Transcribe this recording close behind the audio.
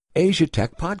Asia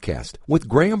Tech Podcast with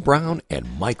Graham Brown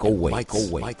and Michael Waits.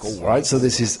 All right, so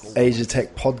this is Asia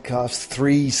Tech Podcast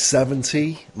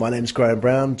 370. My name's Graham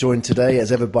Brown, joined today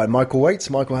as ever by Michael Waits.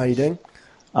 Michael, how are you doing?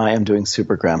 I am doing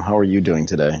super, Graham. How are you doing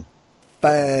today?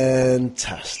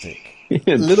 Fantastic.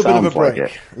 A little bit of a break.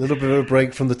 A little bit of a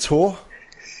break from the tour.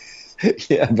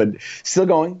 Yeah, but still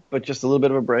going, but just a little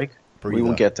bit of a break. We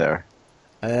will get there.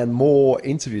 And more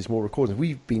interviews, more recordings.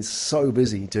 We've been so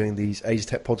busy doing these Asia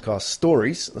Tech Podcast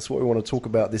stories. That's what we want to talk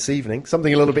about this evening.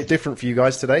 Something a little bit different for you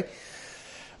guys today. I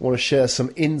want to share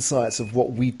some insights of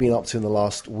what we've been up to in the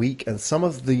last week and some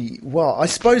of the, well, I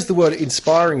suppose the word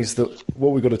inspiring is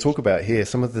what we've got to talk about here.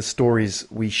 Some of the stories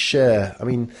we share. I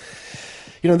mean,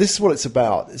 you know, this is what it's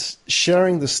about. It's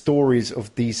sharing the stories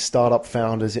of these startup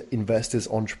founders, investors,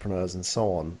 entrepreneurs, and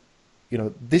so on. You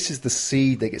know, this is the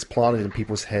seed that gets planted in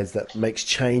people's heads that makes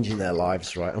change in their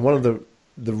lives, right? And one of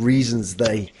the reasons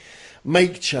they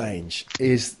make change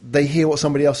is they hear what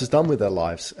somebody else has done with their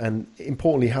lives and,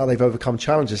 importantly, how they've overcome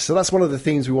challenges. So that's one of the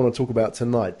things we want to talk about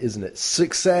tonight, isn't it?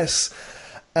 Success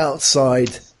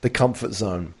outside the comfort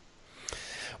zone.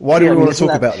 Why do we want to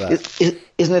talk about that?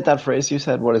 Isn't it that phrase you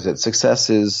said? What is it? Success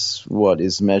is what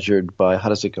is measured by, how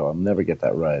does it go? I'll never get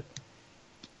that right.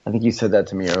 I think you said that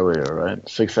to me earlier, right?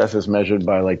 Success is measured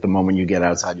by like the moment you get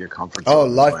outside your comfort zone. Oh,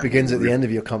 life begins at the end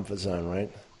of your comfort zone,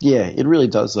 right? Yeah, it really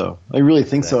does, though. I really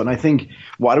think so. And I think,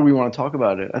 why do we want to talk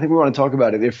about it? I think we want to talk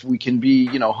about it if we can be,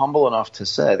 you know, humble enough to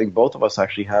say, I think both of us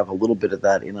actually have a little bit of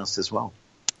that in us as well.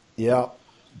 Yeah.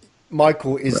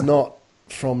 Michael is not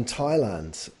from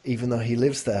Thailand, even though he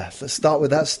lives there. Let's start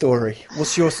with that story.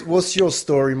 What's your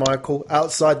story, Michael?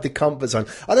 Outside the comfort zone.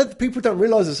 People don't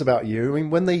realize this about you. I mean,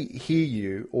 when they hear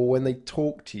you or when they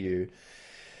talk to you,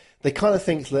 they kind of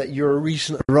think that you're a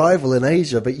recent arrival in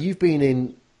Asia, but you've been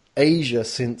in Asia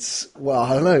since, well,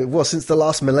 I don't know, since the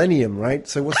last millennium, right?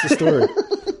 So what's the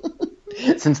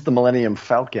story? Since the Millennium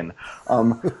Falcon.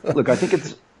 Look, I think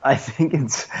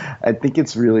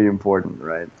it's really important,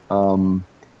 right?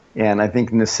 And I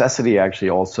think necessity actually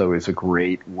also is a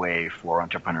great way for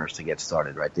entrepreneurs to get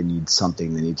started, right? They need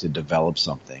something. They need to develop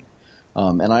something.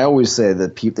 And I always say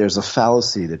that there's a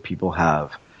fallacy that people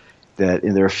have,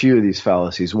 and there are a few of these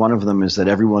fallacies. One of them is that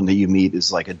everyone that you meet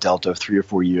is like a delta of 3 or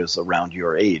 4 years around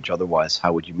your age. Otherwise,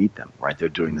 how would you meet them, right? They're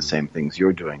doing the same things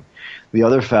you're doing. The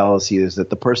other fallacy is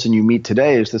that the person you meet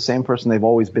today is the same person they've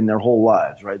always been their whole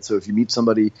lives, right? So if you meet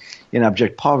somebody in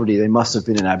abject poverty, they must have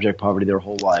been in abject poverty their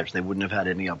whole lives. They wouldn't have had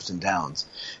any ups and downs.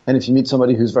 And if you meet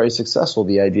somebody who's very successful,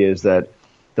 the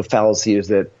fallacy is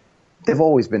that they've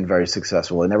always been very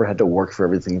successful. They never had to work for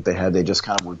everything that they had. They just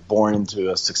kind of were born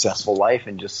into a successful life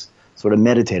and just sort of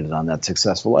meditated on that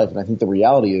successful life. And I think the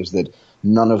reality is that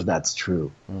none of that's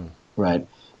true, right?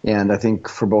 And I think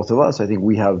for both of us, I think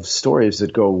we have stories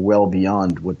that go well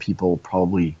beyond what people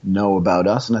probably know about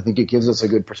us. And I think it gives us a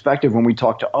good perspective when we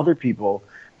talk to other people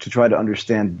to try to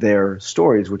understand their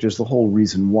stories, which is the whole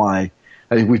reason why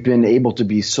I think we've been able to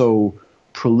be so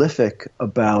prolific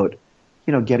about,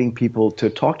 you know, getting people to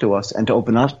talk to us and to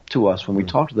open up to us when we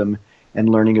talk to them and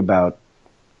learning about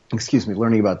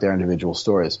their individual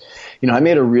stories. You know, I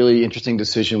made a really interesting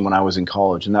decision when I was in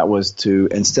college, and that was to,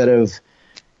 instead of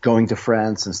going to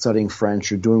France and studying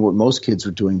French or doing what most kids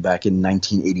were doing back in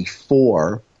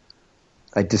 1984,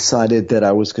 I decided that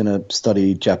I was going to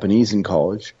study Japanese in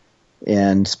college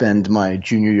and spend my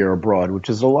junior year abroad, which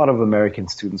is a lot of American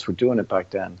students were doing it back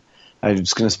then. I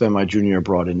was going to spend my junior year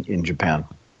abroad in Japan.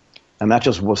 And that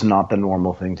just was not the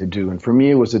normal thing to do. And for me,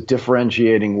 it was a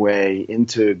differentiating way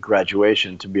into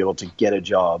graduation to be able to get a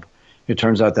job. It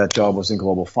turns out that job was in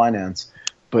global finance.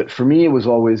 But for me, it was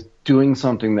always doing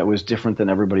something that was different than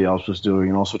everybody else was doing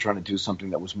and also trying to do something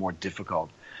that was more difficult,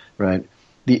 right?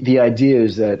 The idea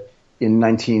is that when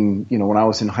I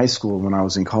was in high school, when I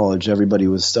was in college, everybody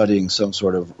was studying some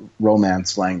sort of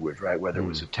Romance language, right? Whether it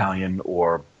was Italian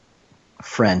or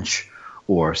French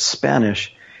or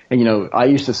Spanish. And, you know, I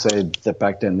used to say that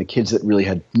back then the kids that really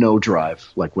had no drive,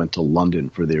 like went to London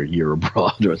for their year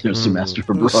abroad or their semester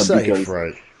abroad. Safe,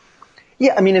 right.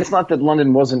 Yeah, I mean, it's not that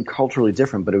London wasn't culturally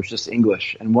different, but it was just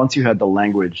English. And once you had the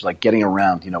language, like getting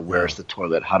around, you know, where's the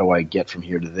toilet? How do I get from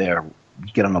here to there?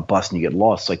 You get on a bus and you get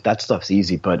lost. Like that stuff's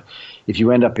easy. But if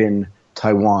you end up in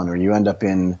Taiwan or you end up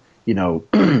in, you know,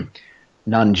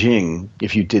 Nanjing,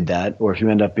 if you did that, or if you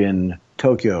end up in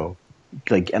Tokyo,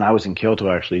 and I was in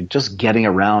Kyoto actually, just getting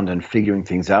around and figuring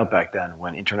things out back then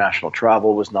when international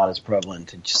travel was not as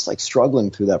prevalent and just like struggling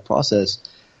through that process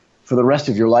for the rest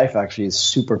of your life actually is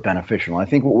super beneficial. I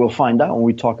think what we'll find out when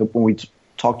we talk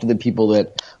to the people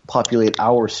that populate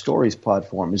our stories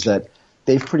platform is that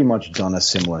they've pretty much done a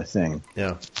similar thing.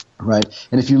 Yeah. Right.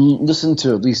 And if you listen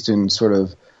to, at least in sort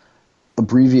of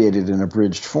abbreviated and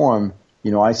abridged form,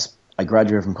 I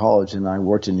graduated from college and I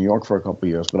worked in New York for a couple of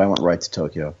years, but I went right to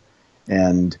Tokyo.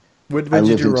 And when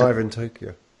did you arrive in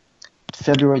Tokyo?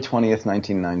 February 20th,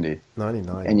 1990.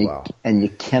 99, wow. And you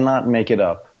cannot make it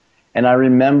up. And I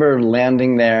remember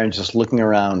landing there and just looking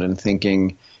around and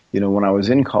thinking, when I was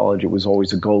in college, it was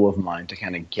always a goal of mine to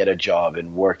kind of get a job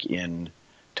and work in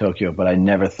Tokyo, but I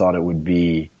never thought it would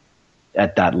be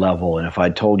at that level. And if I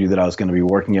told you that I was going to be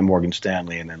working at Morgan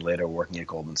Stanley and then later working at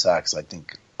Goldman Sachs, I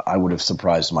think I would have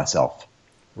surprised myself,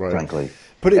 frankly.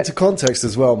 Put it into context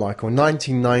as well, Michael.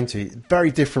 1990,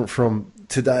 very different from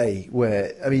today,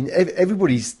 where,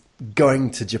 everybody's going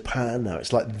to Japan now.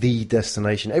 It's like the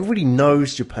destination. Everybody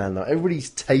knows Japan now. Everybody's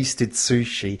tasted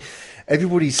sushi.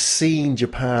 Everybody's seen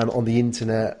Japan on the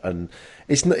internet, and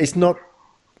it's not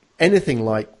anything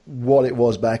like what it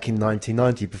was back in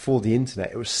 1990 before the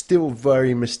internet. It was still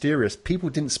very mysterious. People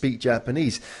didn't speak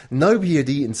Japanese. Nobody had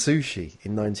eaten sushi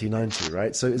in 1990,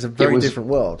 right? So it was a very different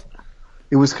world.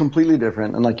 It was completely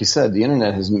different. And like you said, the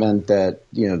internet has meant that,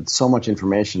 so much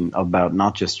information about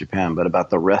not just Japan, but about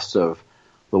the rest of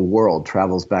the world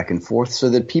travels back and forth so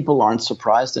that people aren't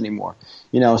surprised anymore.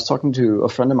 I was talking to a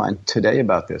friend of mine today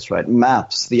about this, right?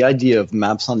 Maps, the idea of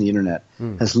maps on the internet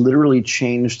has literally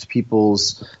changed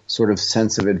people's sort of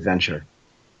sense of adventure,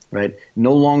 right?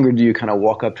 No longer do you kind of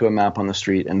walk up to a map on the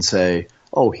street and say,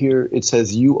 oh, here it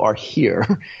says you are here,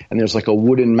 and there's like a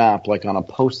wooden map like on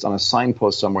a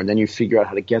signpost somewhere, and then you figure out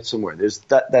how to get somewhere. There's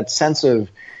that sense of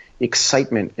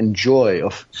excitement and joy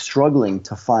of struggling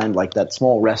to find like that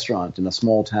small restaurant in a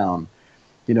small town,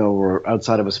 or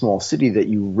outside of a small city that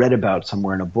you read about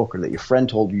somewhere in a book or that your friend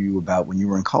told you about when you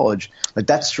were in college. Like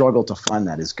that struggle to find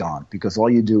that is gone because all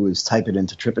you do is type it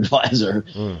into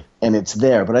TripAdvisor and it's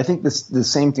there. But I think the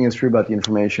same thing is true about the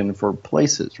information for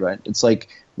places, right? It's like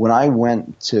when I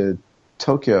went to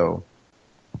Tokyo,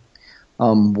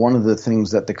 one of the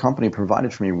things that the company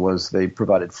provided for me was they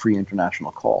provided free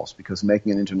international calls because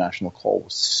making an international call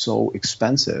was so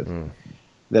expensive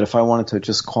that if I wanted to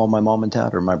just call my mom and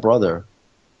dad or my brother,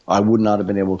 I would not have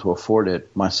been able to afford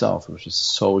it myself. It was just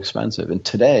so expensive. And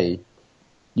today,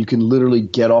 you can literally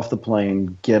get off the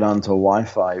plane, get onto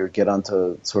Wi-Fi or get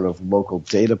onto sort of local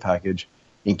data package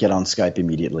and get on Skype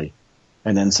immediately.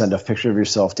 And then send a picture of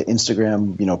yourself to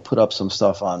Instagram, put up some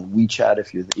stuff on WeChat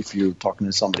if you're talking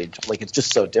to somebody. Like it's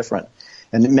just so different.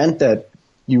 And it meant that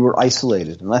you were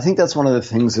isolated. And I think that's one of the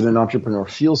things that an entrepreneur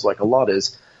feels like a lot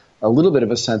is a little bit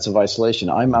of a sense of isolation.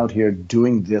 I'm out here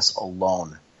doing this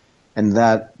alone. And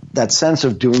that sense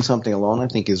of doing something alone, I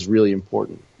think, is really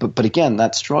important. But again,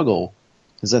 that struggle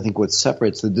is, I think, what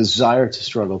separates the desire to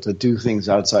struggle, to do things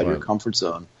outside your comfort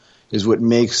zone, is what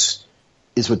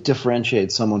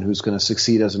differentiates someone who's going to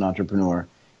succeed as an entrepreneur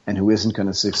and who isn't going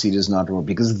to succeed as an entrepreneur,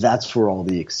 because that's where all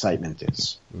the excitement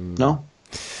is. No?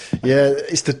 Yeah,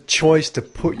 it's the choice to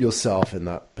put yourself in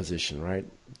that position, right?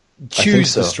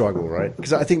 Choose the struggle, right?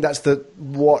 Because I think that's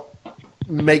what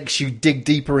makes you dig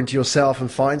deeper into yourself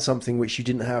and find something which you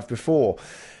didn't have before.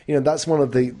 That's one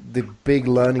of the big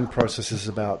learning processes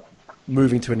about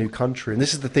moving to a new country. And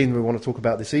this is the thing we want to talk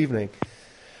about this evening.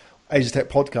 Asia Tech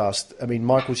Podcast.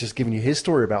 Michael's just giving you his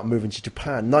story about moving to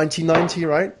Japan. 1990,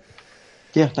 right?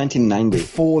 Yeah, 1990.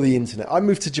 Before the internet. I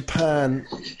moved to Japan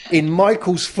in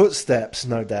Michael's footsteps,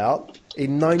 no doubt,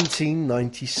 in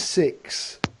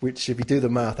 1996, which if you do the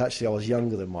math, actually I was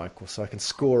younger than Michael, so I can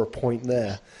score a point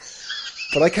there.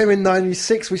 But I came in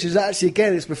 96, which is actually,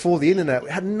 again, it's before the internet. We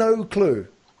had no clue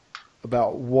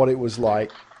about what it was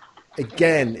like.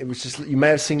 Again, it was just, you may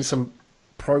have seen some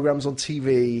programs on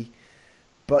TV,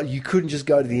 but you couldn't just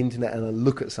go to the internet and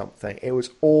look at something. It was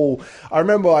all... I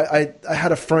remember I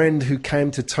had a friend who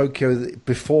came to Tokyo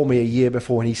before me, a year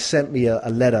before, and he sent me a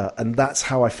letter, and that's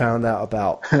how I found out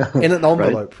about... in an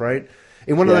envelope, right?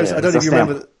 In one of those... I don't know if you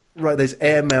remember... Right, there's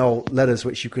airmail letters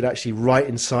which you could actually write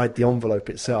inside the envelope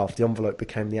itself. The envelope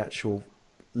became the actual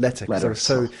letter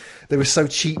because they were so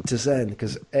cheap to send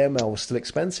because airmail was still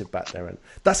expensive back there. And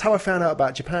that's how I found out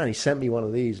about Japan. He sent me one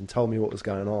of these and told me what was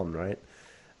going on, right?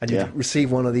 And you'd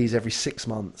receive one of these every 6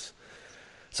 months.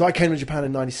 So I came to Japan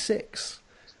in 96.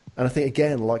 And I think,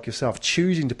 again, like yourself,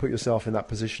 choosing to put yourself in that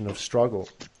position of struggle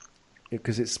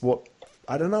because it's what,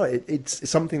 I don't know, it's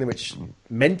something which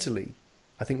mentally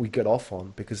I think we get off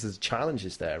on because there's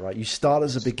challenges there, right? You start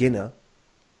as a beginner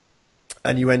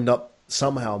and you end up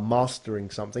somehow mastering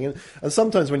something. And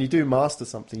sometimes when you do master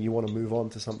something, you want to move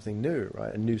on to something new,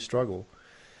 right? A new struggle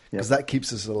because that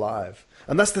keeps us alive.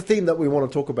 And that's the theme that we want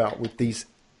to talk about with these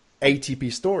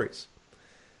ATP stories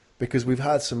because we've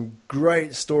had some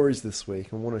great stories this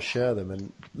week and want to share them.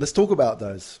 And let's talk about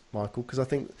those, Michael, because I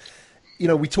think,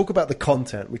 we talk about the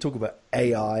content, we talk about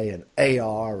AI and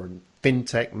AR and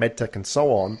fintech, medtech, and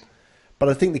so on. But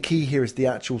I think the key here is the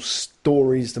actual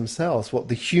stories themselves, what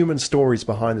the human stories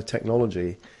behind the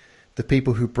technology, the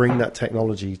people who bring that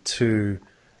technology to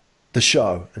the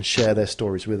show and share their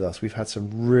stories with us. We've had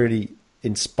some really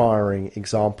inspiring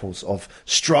examples of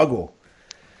struggle.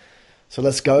 So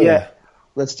let's go there.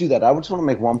 Let's do that. I just want to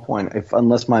make one point.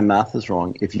 Unless my math is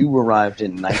wrong, if you arrived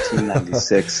in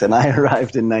 1996 and I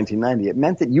arrived in 1990, it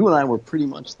meant that you and I were pretty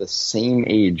much the same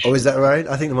age. Oh, is that right?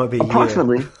 I think there might be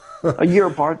approximately a year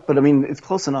apart, but I mean, it's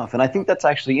close enough. And I think that's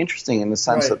actually interesting in the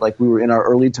sense that like we were in our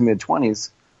early to mid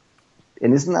 20s.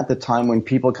 And isn't that the time when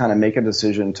people kind of make a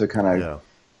decision to kind of,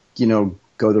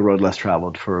 go the road less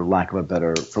traveled, for lack of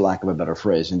a better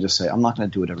phrase, and just say, I'm not going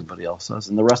to do what everybody else does,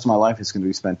 and the rest of my life is going to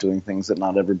be spent doing things that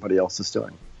not everybody else is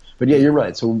doing. But yeah, you're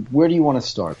right. So where do you want to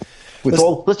start?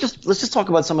 Let's just talk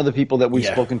about some of the people that we've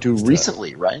spoken to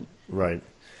recently, right? Right.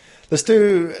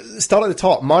 Start at the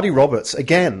top. Marty Roberts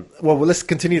again. Well, let's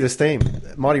continue this theme.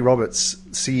 Marty Roberts,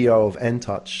 CEO of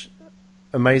NTouch,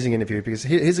 amazing interview, because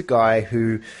here's a guy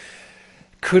who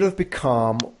could have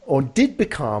become or did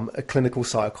become a clinical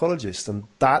psychologist. And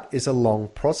that is a long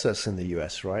process in the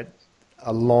US, right?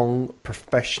 A long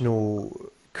professional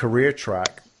career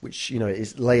track, which,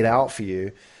 is laid out for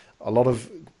you. A lot of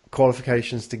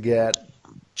qualifications to get,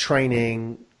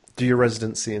 training, do your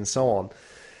residency and so on.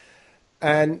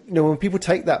 And, when people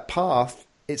take that path,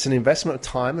 it's an investment of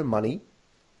time and money.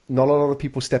 Not a lot of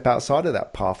people step outside of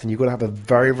that path, and you've got to have a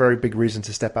very, very big reason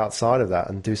to step outside of that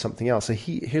and do something else. So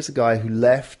here's a guy who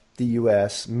left the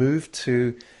US, moved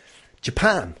to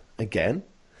Japan again,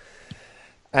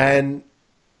 and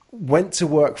went to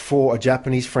work for a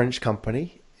Japanese-French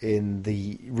company in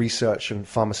the research and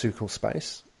pharmaceutical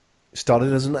space.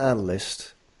 Started as an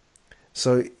analyst.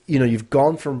 So, you've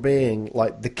gone from being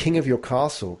like the king of your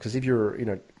castle, because if you're,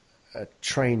 a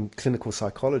trained clinical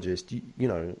psychologist,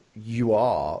 you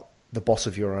are the boss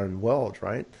of your own world,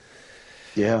 right?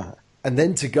 Yeah. And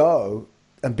then to go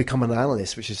and become an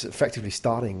analyst, which is effectively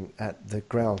starting at the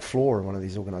ground floor in one of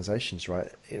these organizations, right?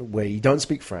 Where you don't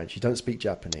speak French, you don't speak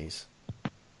Japanese.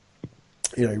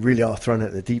 You really are thrown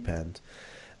at the deep end.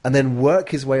 And then work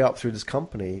his way up through this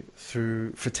company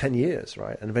for 10 years,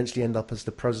 right? And eventually end up as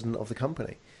the president of the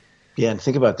company. Yeah, and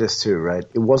think about this too, right?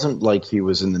 It wasn't like he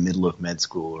was in the middle of med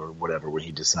school or whatever when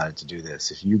he decided to do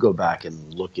this. If you go back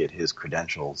and look at his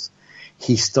credentials,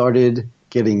 he started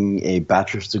getting a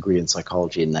bachelor's degree in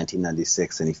psychology in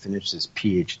 1996, and he finished his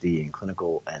PhD in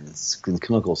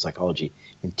clinical psychology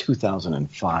in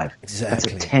 2005.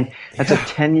 Exactly. That's a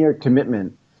 10-year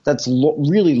commitment. That's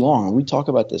really long. We talk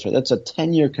about this, right? That's a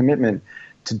 10-year commitment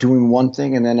to doing one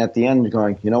thing, and then at the end, you're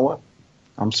going, you know what?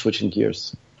 I'm switching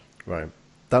gears. Right.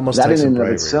 That must take some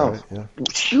bravery, itself, right?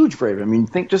 Yeah. Huge bravery. I mean,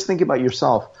 just think about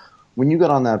yourself. When you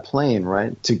got on that plane,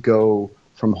 right, to go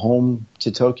from home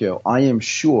to Tokyo, I am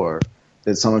sure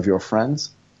that some of your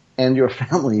friends and your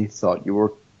family thought you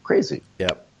were crazy.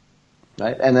 Yep.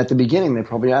 Right? And at the beginning, they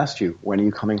probably asked you, when are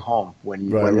you coming home?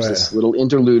 When is this little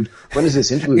interlude? When is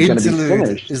this interlude going to be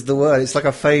finished? Is the word. It's like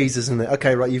a phase, isn't it?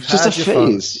 Okay, right. You've had your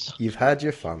phase. You've had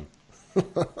your fun.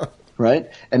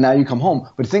 Right? And now you come home.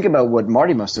 But think about what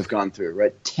Marty must have gone through,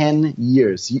 right? 10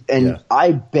 years. And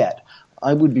I bet,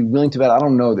 I would be willing to bet, I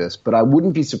don't know this, but I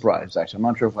wouldn't be surprised, actually. I'm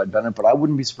not sure if I'd bet it, but I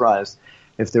wouldn't be surprised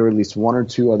if there were at least one or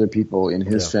two other people in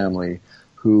his family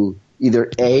who either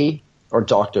A, are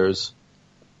doctors,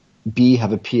 B,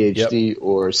 have a PhD,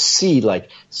 or C, like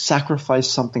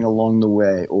sacrificed something along the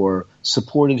way or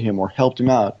supported him or helped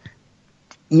him out,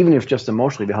 even if just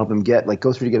emotionally, to help him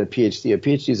go through to get a PhD. A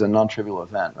PhD is a non-trivial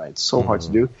event, right? It's so hard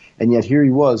to do. And yet here he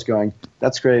was going,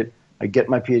 that's great. I get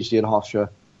my PhD at Hofstra.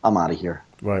 I'm out of here.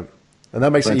 Right. And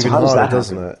that makes it even harder,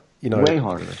 doesn't it? Way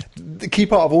harder. The key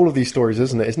part of all of these stories,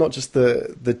 isn't it? It's not just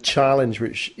the challenge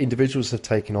which individuals have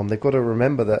taken on. They've got to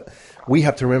remember that we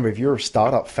have to remember if you're a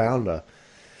startup founder,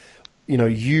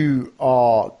 you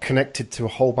are connected to a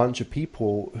whole bunch of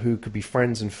people who could be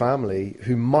friends and family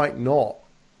who might not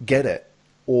get it.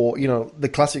 Or, the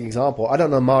classic example, I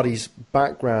don't know Marty's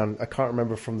background. I can't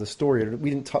remember from the story. We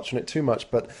didn't touch on it too much.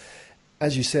 But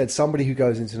as you said, somebody who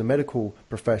goes into the medical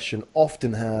profession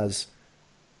often has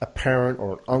a parent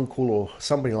or an uncle or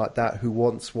somebody like that who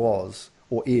once was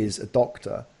or is a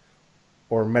doctor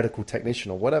or a medical technician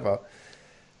or whatever.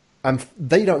 And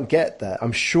they don't get that.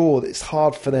 I'm sure it's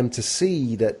hard for them to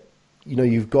see that,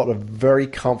 you've got a very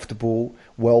comfortable,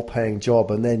 well-paying job,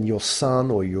 and then your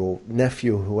son or your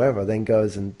nephew or whoever then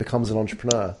goes and becomes an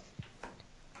entrepreneur.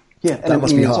 Yeah, and that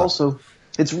must be hard.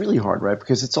 It's really hard, right?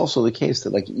 Because it's also the case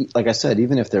that, like I said,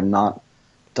 even if they're not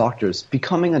doctors,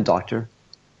 becoming a doctor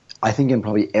I think in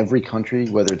probably every country,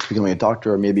 whether it's becoming a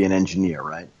doctor or maybe an engineer,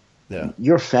 right? Yeah.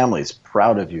 Your family's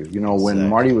proud of you. You know, when Exactly.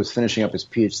 Marty was finishing up his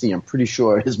PhD, I'm pretty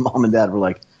sure his mom and dad were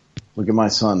like, look at my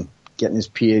son getting his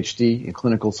PhD in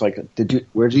clinical psych.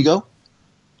 Where did he go?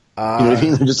 You know what I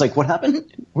mean? They're just like, what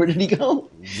happened? Where did he go?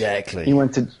 Exactly. He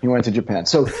went to Japan.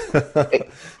 So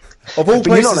of all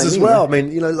places as well. I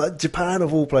mean, like Japan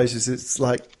of all places, it's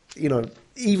like,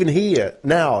 even here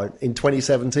now in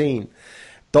 2017,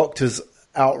 doctors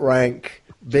outrank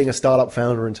being a startup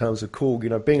founder in terms of cool.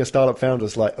 Being a startup founder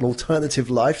is like an alternative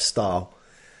lifestyle.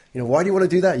 Why do you want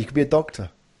to do that? You could be a doctor.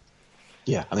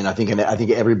 Yeah, I mean, I think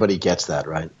everybody gets that,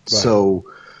 right? So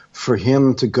for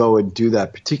him to go and do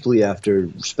that, particularly after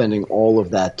spending all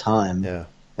of that time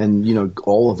and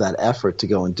all of that effort to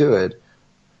go and do it,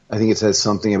 I think it says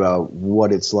something about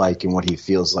what it's like and what he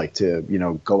feels like to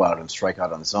go out and strike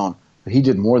out on his own. But he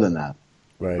did more than that,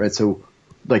 right? So,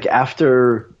 like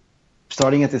after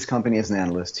starting at this company as an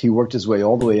analyst, he worked his way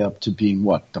all the way up to being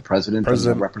the president and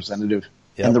the representative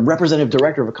and the representative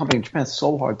director of a company in Japan. It's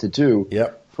so hard to do.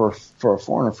 Yep. For a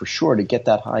foreigner, for sure, to get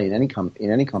that high in any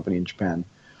company in Japan.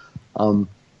 And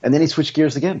then he switched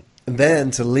gears again. And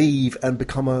then to leave and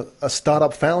become a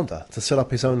startup founder, to set up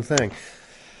his own thing.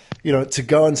 To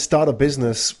go and start a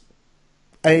business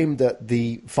aimed at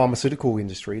the pharmaceutical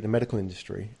industry, the medical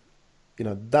industry,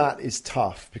 that is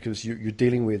tough because you're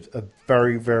dealing with a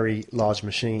very, very large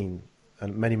machine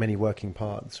and many, many working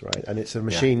parts, right? And it's a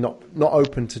machine not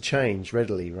open to change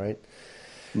readily, right?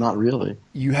 Not really.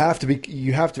 You have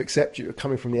to accept you're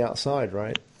coming from the outside,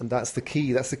 right? And that's the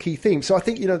key. That's the key thing. So I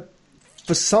think,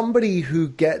 for somebody who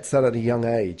gets that at a young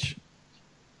age,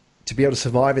 to be able to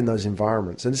survive in those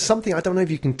environments, and it's something I don't know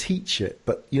if you can teach it,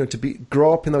 but to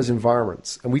grow up in those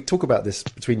environments. And we talk about this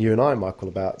between you and I, Michael,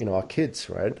 about our kids,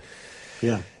 right?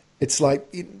 Yeah. It's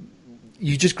like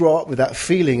you just grow up with that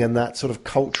feeling and that sort of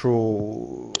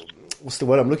cultural. What's the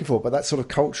word I'm looking for? But that sort of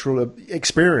cultural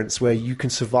experience where you can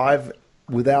survive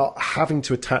without having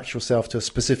to attach yourself to a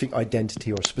specific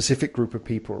identity or a specific group of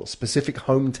people or a specific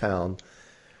hometown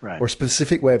or a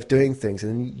specific way of doing things.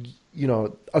 And,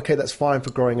 okay, that's fine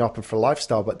for growing up and for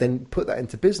lifestyle, but then put that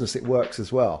into business, it works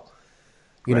as well.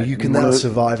 You can now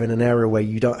survive in an area where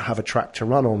you don't have a track to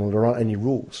run on or there aren't any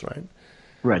rules, right?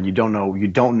 Right. You don't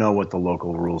know what the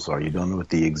local rules are. You don't know what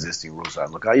the existing rules are.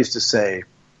 Look, I used to say,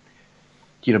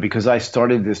 because I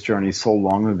started this journey so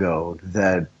long ago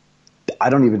that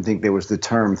I don't even think there was the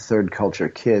term third culture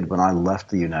kid when I left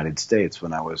the United States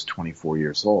when I was 24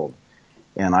 years old.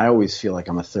 And I always feel like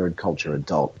I'm a third culture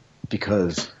adult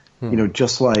because,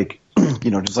 just like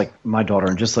my daughter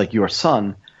and just like your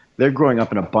son, they're growing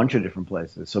up in a bunch of different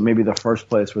places. So maybe the first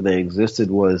place where they existed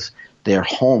was their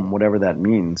home, whatever that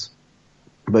means.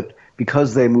 But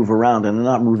because they move around and they're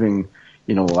not moving,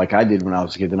 like I did when I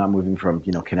was a kid, they're not moving from,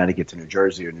 Connecticut to New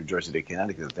Jersey or New Jersey to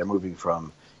Connecticut. They're moving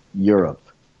from Europe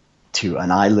to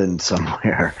an island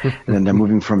somewhere, and then they're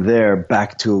moving from there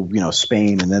back to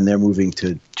Spain, and then they're moving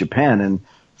to Japan. And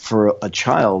for a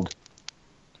child,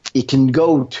 it can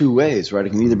go two ways, right? It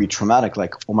can either be traumatic,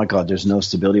 like, oh my God, there's no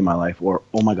stability in my life, or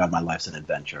oh my God, my life's an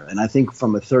adventure. And I think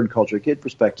from a third culture kid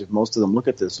perspective, most of them look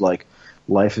at this like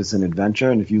life is an adventure.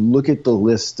 And if you look at the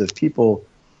list of people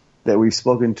that we've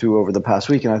spoken to over the past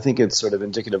week, and I think it's sort of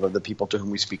indicative of the people to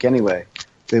whom we speak anyway,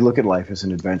 they look at life as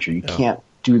an adventure. You can't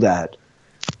do that.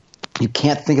 You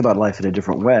can't think about life in a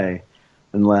different way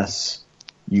unless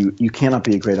you cannot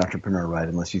be a great entrepreneur, right?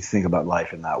 Unless you think about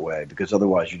life in that way, because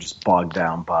otherwise you're just bogged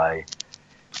down by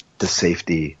the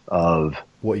safety of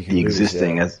what you can the lose,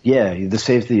 existing. The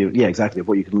safety of exactly, of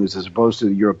what you can lose, as opposed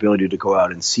to your ability to go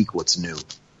out and seek what's new.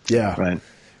 Yeah. Right.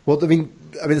 Well, I mean,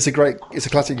 it's a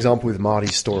classic example with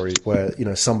Marty's story where,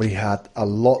 somebody had a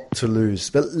lot to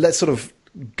lose. But let's sort of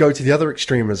go to the other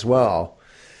extreme as well.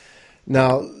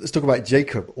 Now, let's talk about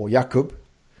Jacob or Jakub.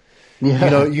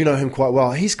 Yeah. You know him quite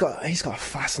well. He's got a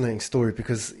fascinating story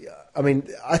because, I mean,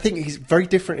 I think he's very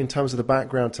different in terms of the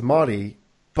background to Marty,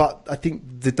 but I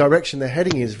think the direction they're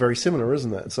heading is very similar,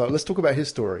 isn't it? So let's talk about his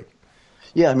story.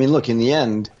 Yeah, I mean, look, in the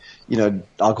end,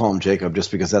 I'll call him Jacob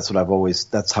just because that's how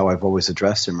I've always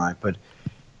addressed him, right? But,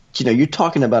 you're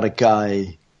talking about a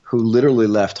guy who literally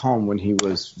left home when he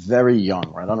was very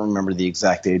young, right? I don't remember the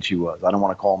exact age he was. I don't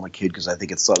want to call him a kid because I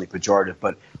think it's slightly pejorative,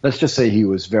 but let's just say he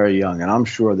was very young. And I'm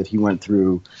sure that he went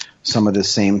through some of the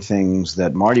same things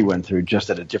that Marty went through, just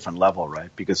at a different level,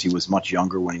 right? Because he was much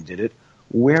younger when he did it.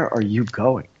 Where are you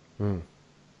going? And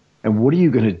what are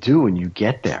you going to do when you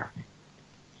get there?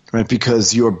 Right?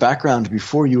 Because your background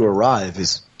before you arrive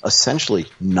is essentially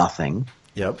nothing.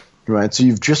 Yep. Right? So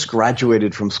you've just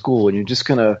graduated from school and you're just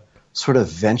going to sort of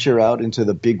venture out into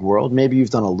the big world. Maybe you've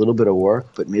done a little bit of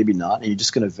work, but maybe not. And you're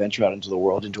just going to venture out into the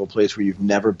world, into a place where you've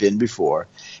never been before.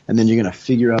 And then you're going to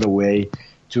figure out a way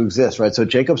to exist, right? So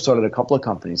Jacob started a couple of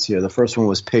companies here. The first one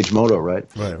was PageMoto, right?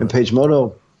 And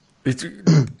PageMoto...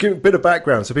 Give a bit of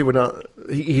background so people know.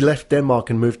 He left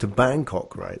Denmark and moved to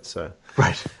Bangkok, right? So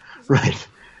Right.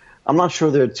 I'm not sure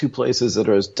there are two places that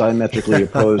are as diametrically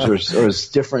opposed or as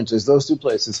different as those two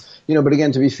places. But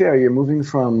again, to be fair, you're moving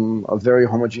from a very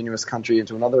homogeneous country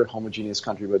into another homogeneous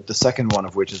country, but the second one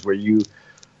of which is where you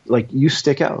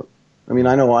stick out. I mean,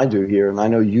 I know I do here, and I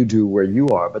know you do where you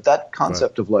are, but that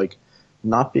concept of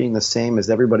not being the same as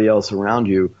everybody else around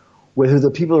you, whether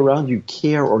the people around you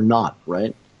care or not,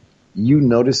 right? You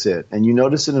notice it, and you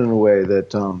notice it in a way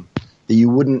that you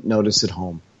wouldn't notice at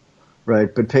home.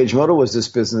 Right, but PageMoto was this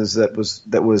business that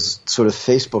was sort of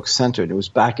Facebook centered. It was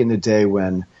back in the day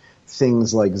when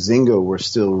things like Zynga were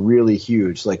still really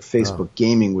huge, like Facebook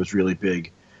gaming was really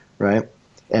big, right?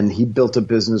 And he built a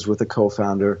business with a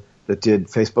co-founder that did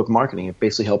Facebook marketing. It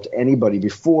basically helped anybody.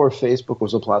 Before Facebook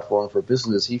was a platform for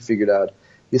business, he figured out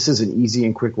this is an easy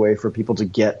and quick way for people to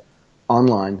get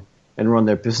online and run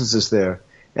their businesses there.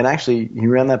 And actually, he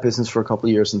ran that business for a couple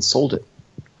of years and sold it,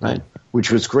 right? Which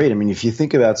was great. I mean, if you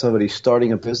think about somebody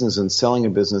starting a business and selling a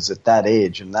business at that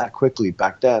age and that quickly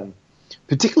back then,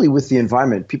 particularly with the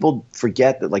environment, people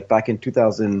forget that back in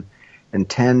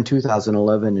 2010,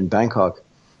 2011 in Bangkok,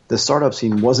 the startup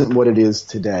scene wasn't what it is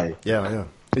today. Yeah.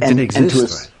 It didn't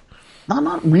exist.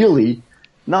 Not really.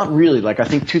 Not really. I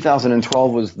think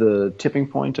 2012 was the tipping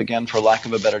point, again, for lack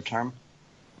of a better term.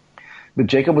 But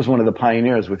Jacob was one of the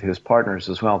pioneers with his partners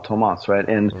as well, Thomas, right?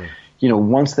 And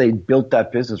once they built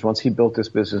that business, once he built this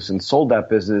business and sold that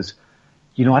business,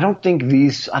 I don't think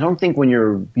when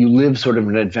you live sort of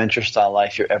an adventure style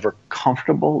life, you're ever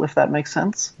comfortable, if that makes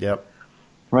sense. Yep.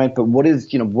 Right. But what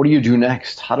do you do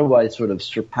next? How do I sort of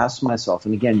surpass myself?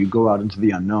 And again, you go out into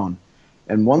the unknown.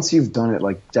 And once you've done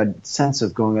it, that sense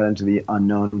of going out into the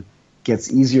unknown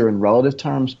gets easier in relative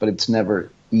terms, but it's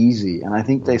never easy. And I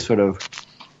think they sort of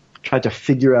tried to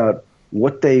figure out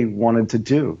what they wanted to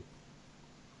do.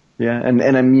 Yeah, and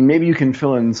I mean, maybe you can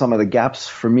fill in some of the gaps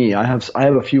for me. I have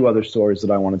a few other stories that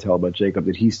I want to tell about Jacob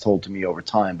that he's told to me over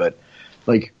time. But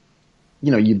he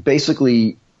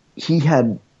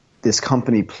had this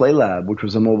company, PlayLab, which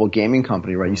was a mobile gaming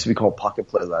company, right? It used to be called Pocket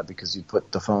PlayLab because you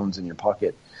put the phones in your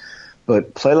pocket.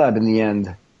 But PlayLab in the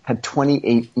end had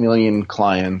 28 million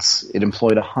clients. It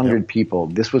employed 100 people.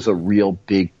 This was a real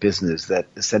big business that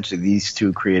essentially these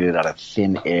two created out of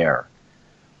thin air.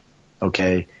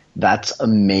 Okay. That's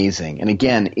amazing. And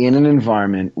again, in an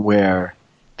environment where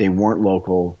they weren't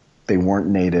local, they weren't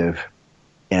native,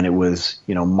 and it was,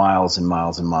 miles and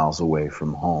miles and miles away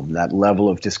from home. That level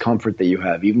of discomfort that you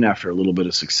have, even after a little bit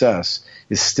of success,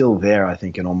 is still there, I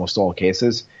think, in almost all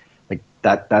cases.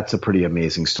 That's a pretty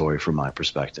amazing story from my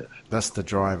perspective. That's the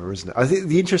driver, isn't it? I think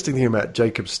the interesting thing about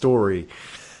Jacob's story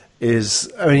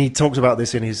is, he talks about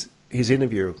this in his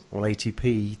interview on ATP.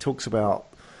 He talks about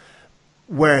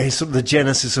where the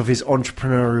genesis of his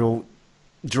entrepreneurial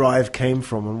drive came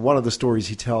from. And one of the stories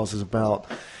he tells is about,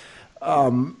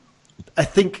 I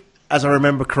think, as I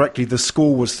remember correctly, the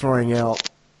school was throwing out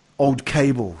old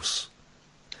cables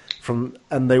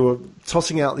and they were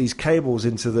tossing out these cables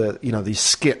into these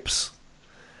skips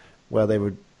where they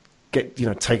would get,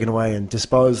 taken away and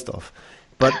disposed of.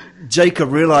 But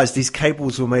Jacob realized these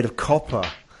cables were made of copper.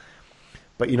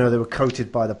 But, they were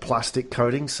coated by the plastic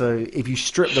coating. So if you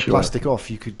strip the plastic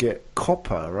off, you could get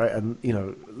copper, right? And,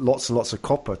 lots and lots of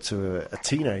copper to a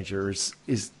teenager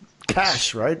is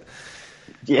cash, right?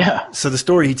 Yeah. So the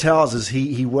story he tells is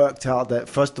he worked out that,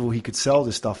 first of all, he could sell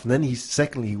this stuff. And then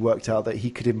he worked out that he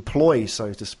could employ,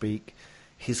 so to speak,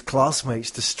 his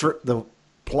classmates to strip the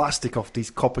plastic off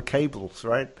these copper cables,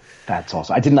 right? That's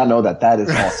awesome. I did not know that. That is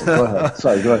awesome. Go ahead.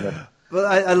 Sorry, go ahead. But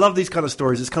I love these kind of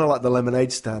stories. It's kind of like the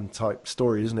lemonade stand type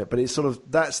story, isn't it? But it's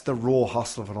that's the raw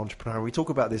hustle of an entrepreneur. We talk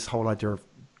about this whole idea of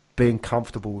being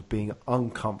comfortable with being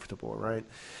uncomfortable, right?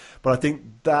 But I think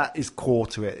that is core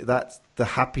to it. That's the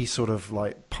happy sort of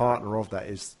partner of that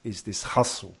is this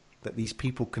hustle, that these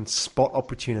people can spot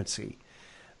opportunity.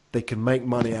 They can make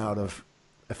money out of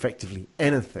effectively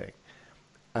anything.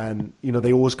 And,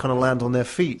 they always kind of land on their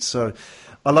feet. So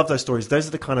I love those stories. Those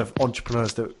are the kind of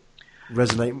entrepreneurs that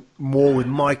resonate more with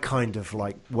my kind of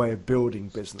way of building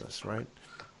business, right?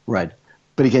 Right.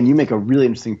 But again, you make a really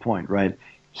interesting point, right?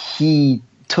 He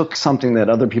took something that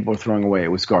other people are throwing away. It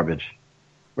was garbage,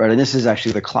 right? And this is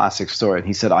actually the classic story. And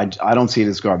he said, I don't see it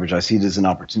as garbage. I see it as an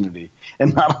opportunity.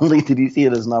 And not only did he see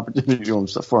it as an opportunity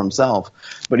for himself,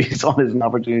 but he saw it as an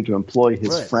opportunity to employ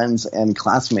his friends and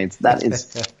classmates. That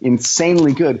is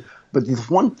insanely good. But the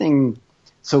one thing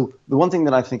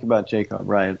that I think about Jacob,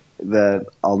 right, that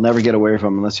I'll never get away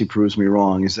from unless he proves me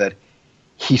wrong, is that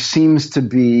he seems to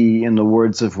be, in the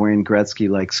words of Wayne Gretzky,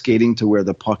 like skating to where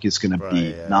the puck is going to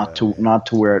be, not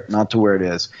to where it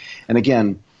is. And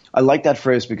again, I like that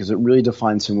phrase because it really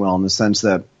defines him well in the sense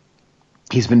that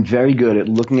he's been very good at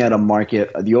looking at a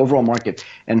market, the overall market,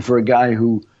 and for a guy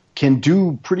who can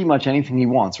do pretty much anything he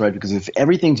wants, right? Because if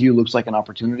everything to you looks like an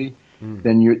opportunity,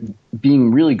 then you're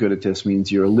being really good at this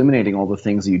means you're eliminating all the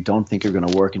things that you don't think are going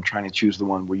to work and trying to choose the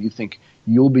one where you think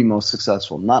you'll be most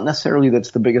successful. Not necessarily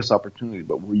that's the biggest opportunity,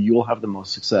 but where you'll have the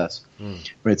most success,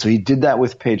 right? So he did that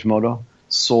with PageMoto,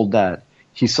 sold that.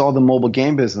 He saw the mobile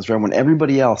game business, right? When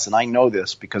everybody else, and I know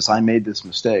this because I made this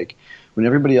mistake, when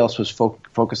everybody else was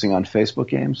focusing on Facebook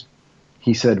games,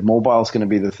 he said mobile is going to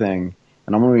be the thing.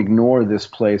 And I'm going to ignore this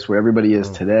place where everybody is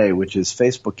today, which is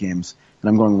Facebook games, and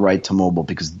I'm going right to mobile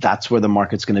because that's where the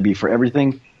market's going to be for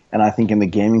everything. And I think in the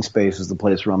gaming space is the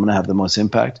place where I'm going to have the most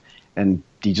impact. And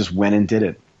he just went and did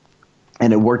it.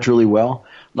 And it worked really well.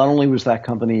 Not only was that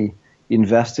company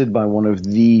invested by one of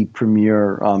the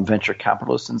premier venture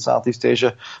capitalists in Southeast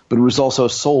Asia, but it was also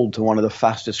sold to one of the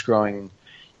fastest growing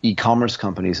e-commerce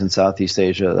companies in Southeast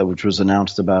Asia, which was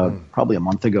announced about probably a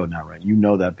month ago now, right? You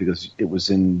know that because it was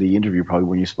in the interview probably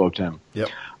when you spoke to him. Yep.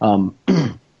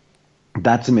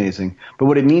 That's amazing. But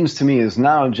what it means to me is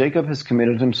now Jacob has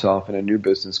committed himself in a new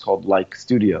business called Like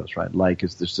Studios, right? Like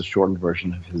is just a shortened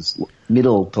version of his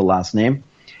middle to last name.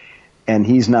 And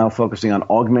he's now focusing on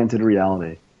augmented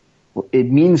reality. Well,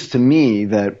 it means to me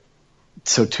that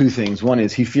so two things. One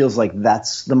is he feels like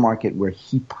that's the market where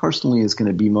he personally is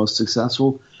going to be most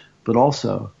successful, but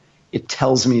also it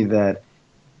tells me that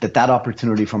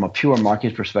opportunity from a pure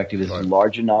market perspective is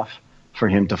large enough for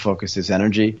him to focus his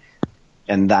energy,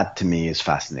 and that to me is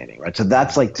fascinating, right? So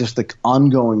that's like just the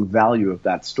ongoing value of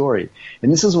that story.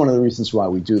 And this is one of the reasons why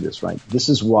we do this, right? This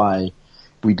is why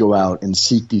we go out and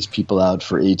seek these people out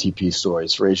for ATP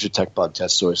stories, for Asia Tech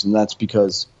Podcast stories, and that's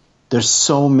because there's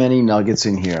so many nuggets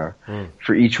in here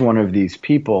for each one of these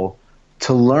people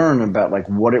to learn about like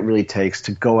what it really takes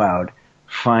to go out,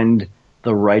 find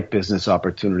the right business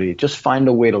opportunity, just find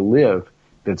a way to live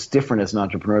that's different as an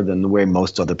entrepreneur than the way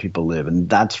most other people live. And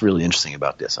that's really interesting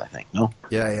about this, I think, no?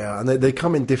 Yeah. And they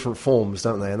come in different forms,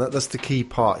 don't they? And that's the key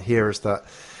part here is that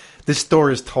this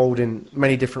story is told in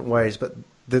many different ways, but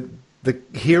the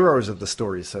heroes of the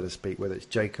story, so to speak, whether it's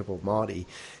Jacob or Marty,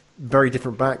 very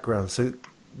different backgrounds. So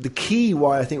the key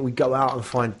why I think we go out and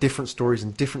find different stories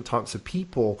and different types of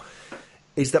people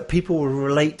is that people will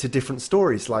relate to different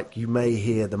stories. Like you may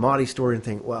hear the Marty story and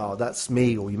think, wow, that's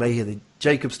me. Or you may hear the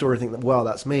Jacob story and think, wow,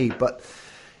 that's me. But,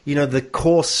 you know, the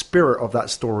core spirit of that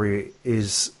story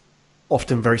is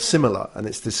often very similar. And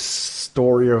it's this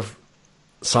story of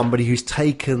somebody who's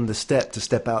taken the step to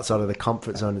step outside of the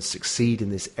comfort zone and succeed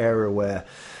in this area where,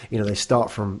 you know, they start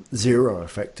from zero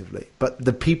effectively. But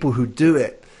the people who do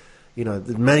it, you know,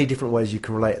 there's many different ways you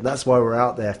can relate. And that's why we're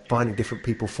out there finding different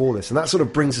people for this. And that sort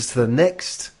of brings us to the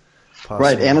next person.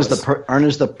 Right. Anna's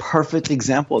the perfect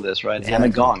example of this, right? Exactly.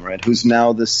 Anna Gong, right? Who's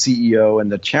now the CEO and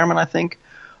the chairman, I think,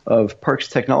 of Perks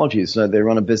Technologies. They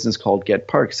run a business called Get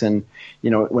Perks. And,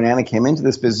 you know, when Anna came into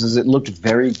this business, it looked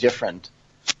very different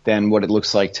than what it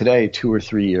looks like today, 2 or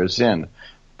 3 years in.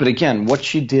 But again, what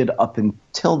she did up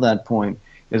until that point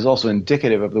is also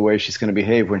indicative of the way she's going to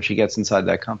behave when she gets inside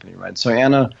that company, right? So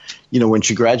Anna, you know, when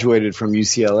she graduated from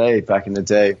UCLA back in the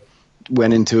day,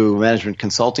 went into management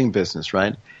consulting business,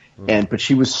 right? But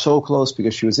she was so close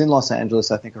because she was in Los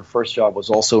Angeles. I think her first job was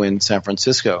also in San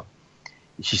Francisco.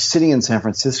 She's sitting in San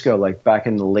Francisco, like back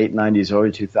in the late 90s,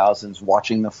 early 2000s,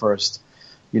 watching the first,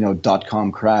 you know,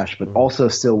 .com crash, but also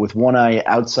still with one eye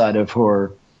outside of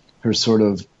her sort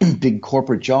of big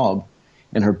corporate job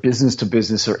and her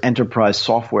business-to-business or enterprise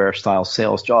software-style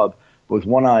sales job, but with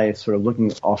one eye sort of looking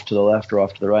off to the left or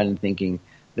off to the right and thinking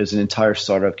there's an entire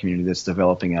startup community that's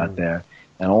developing out there,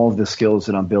 and all of the skills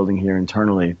that I'm building here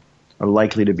internally are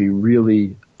likely to be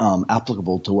really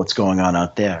applicable to what's going on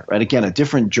out there. Right? Again, a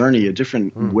different journey, a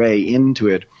different way into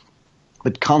it,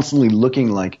 but constantly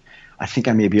looking like, I think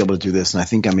I may be able to do this, and I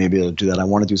think I may be able to do that. I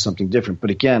want to do something different. But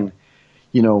again,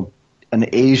 you know, an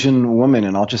Asian woman,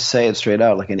 and I'll just say it straight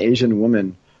out, like an Asian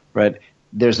woman, right,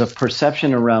 there's a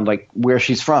perception around like where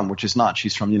she's from, which is not.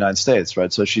 She's from the United States,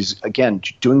 right? So she's, again,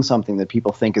 doing something that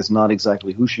people think is not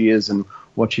exactly who she is and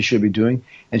what she should be doing.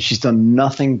 And she's done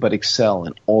nothing but excel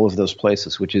in all of those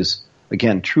places, which is,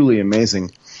 again, truly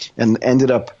amazing, and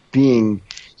ended up being,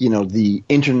 you know, the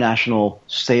international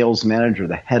sales manager,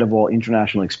 the head of all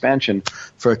international expansion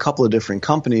for a couple of different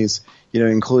companies, you know,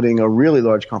 including a really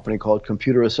large company called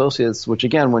Computer Associates, which,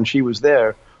 again, when she was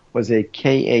there, was a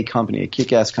KA company, a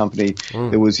kick-ass company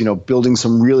that was, building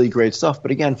some really great stuff.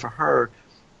 But again, for her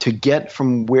to get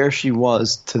from where she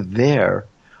was to there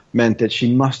meant that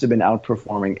she must have been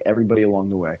outperforming everybody along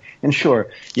the way. And sure,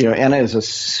 Anna is a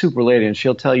super lady, and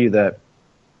she'll tell you that,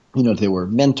 there were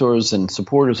mentors and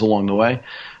supporters along the way.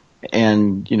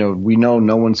 And, we know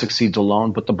no one succeeds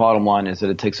alone, but the bottom line is that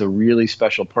it takes a really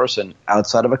special person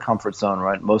outside of a comfort zone,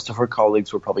 right? Most of her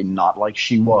colleagues were probably not like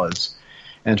she was.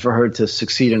 And for her to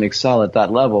succeed and excel at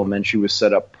that level meant she was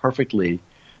set up perfectly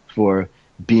for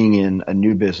being in a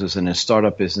new business and a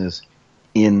startup business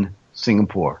in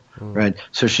Singapore, right?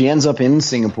 So she ends up in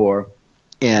Singapore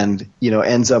and,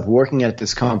 ends up working at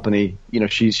this company.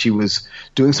 She was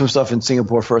doing some stuff in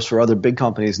Singapore first for other big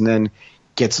companies and then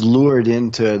gets lured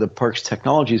into the Perks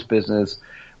Technologies business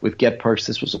with Get Perks.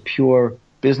 This was a pure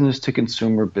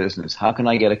business-to-consumer business. How can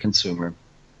I get a consumer,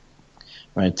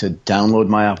 right, to download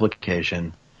my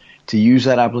application, to use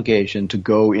that application to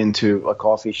go into a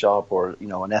coffee shop or, an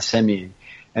SME,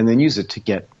 and then use it to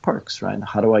get perks, right?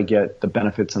 How do I get the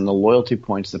benefits and the loyalty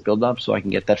points that build up so I can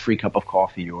get that free cup of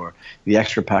coffee or the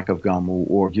extra pack of gum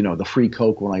or the free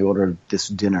Coke when I order this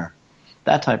dinner,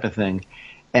 that type of thing.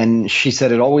 And she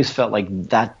said it always felt like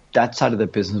that side of the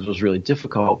business was really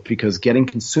difficult because getting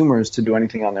consumers to do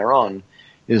anything on their own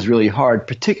is really hard,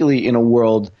 particularly in a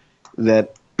world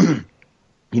that,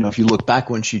 if you look back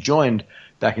when she joined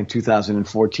back in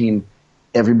 2014,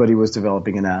 everybody was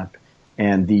developing an app,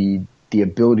 and the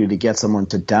ability to get someone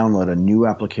to download a new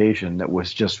application that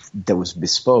was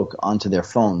bespoke onto their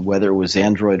phone, whether it was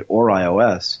Android or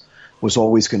iOS, was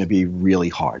always going to be really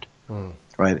hard.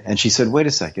 Right? And she said, wait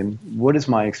a second, what is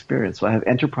my experience? So I have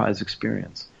enterprise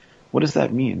experience. What does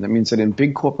that mean? That means that in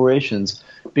big corporations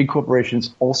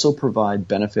also provide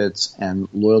benefits and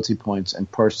loyalty points and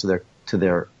perks to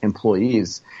their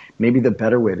employees. Maybe the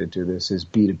better way to do this is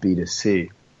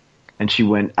B2B2C. And she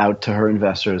went out to her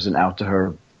investors and out to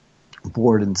her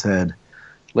board and said,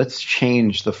 let's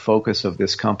change the focus of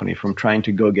this company from trying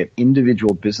to go get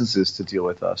individual businesses to deal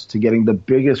with us to getting the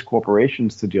biggest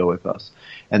corporations to deal with us.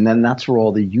 And then that's where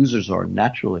all the users are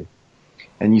naturally.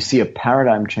 And you see a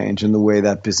paradigm change in the way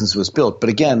that business was built. But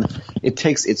again,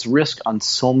 it's risk on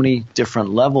so many different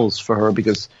levels for her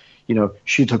because,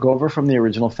 she took over from the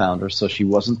original founder, so she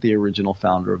wasn't the original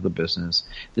founder of the business.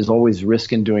 There's always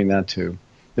risk in doing that too.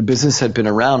 The business had been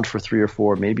around for 3 or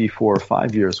 4, maybe 4 or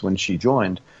 5 years when she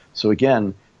joined. So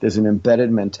again, there's an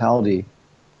embedded mentality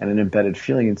and an embedded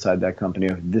feeling inside that company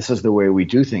of this is the way we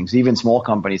do things. Even small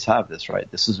companies have this,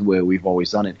 right? This is the way we've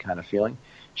always done it kind of feeling.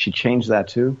 She changed that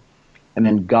too and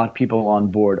then got people on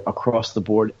board across the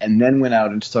board and then went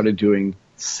out and started doing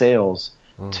sales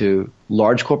to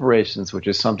large corporations, which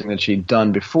is something that she'd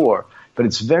done before. But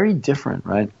it's very different,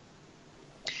 right?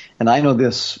 And I know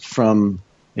this from,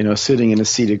 sitting in a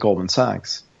seat at Goldman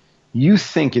Sachs. You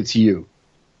think it's you.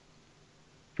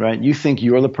 Right? You think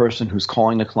you're the person who's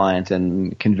calling the client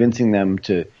and convincing them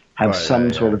to have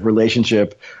some sort of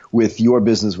relationship with your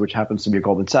business, which happens to be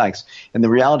Goldman Sachs. And the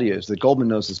reality is that Goldman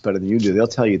knows this better than you do. They'll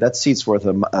tell you that seat's worth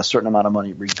a certain amount of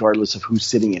money regardless of who's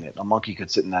sitting in it. A monkey could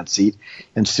sit in that seat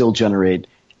and still generate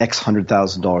X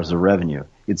 $100,000 of revenue.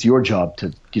 It's your job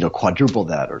to quadruple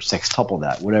that or sextuple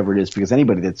that, whatever it is, because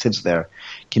anybody that sits there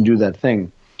can do that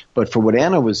thing. But for what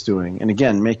Anna was doing, and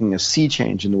again, making a sea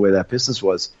change in the way that business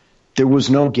was, there was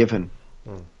no given,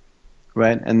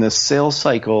 right? And the sales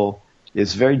cycle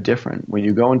is very different. When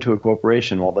you go into a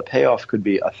corporation, while the payoff could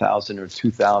be 1,000 or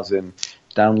 2,000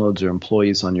 downloads or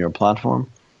employees on your platform,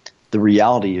 the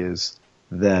reality is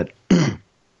that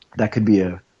that could be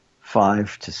a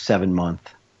 5 to 7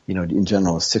 month, in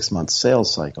general, a 6-month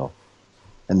sales cycle.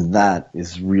 And that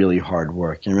is really hard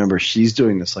work. And remember, she's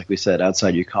doing this, like we said,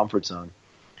 outside your comfort zone.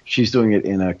 She's doing it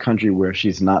in a country where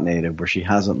she's not native, where she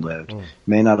hasn't lived,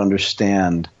 may not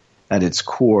understand at its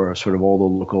core sort of all the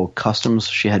local customs.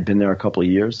 She had been there a couple of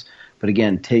years. But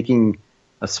again, taking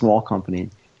a small company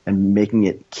and making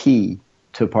it key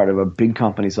to part of a big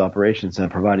company's operations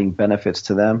and providing benefits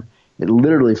to them, it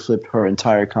literally flipped her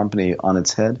entire company on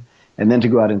its head. And then to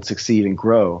go out and succeed and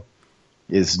grow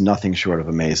is nothing short of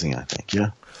amazing, I think.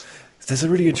 Yeah. There's a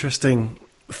really interesting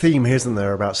theme, isn't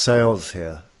there, about sales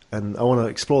here? And I want to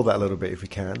explore that a little bit if we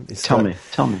can. Tell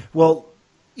me. Well,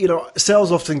 sales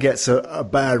often gets a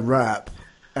bad rap.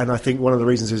 And I think one of the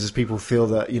reasons is people feel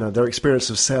that, their experience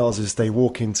of sales is they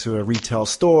walk into a retail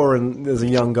store and there's a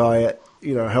young guy,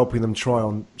 helping them try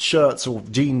on shirts or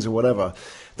jeans or whatever.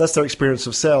 That's their experience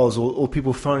of sales, or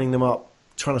people phoning them up,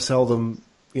 trying to sell them,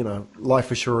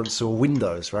 life assurance or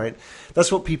windows, right?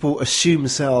 That's what people assume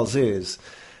sales is.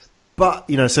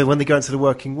 But, so when they go into the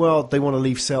working world, they want to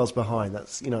leave sales behind.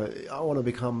 That's, I want to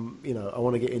become, I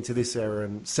want to get into this area,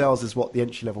 and sales is what the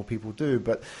entry-level people do.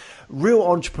 But real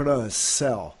entrepreneurs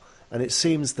sell. And it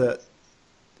seems that,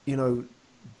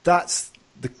 that's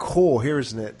the core here,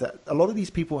 isn't it? That a lot of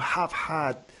these people have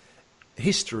had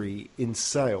history in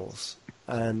sales.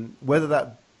 And whether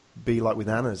that be like with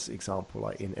Anna's example,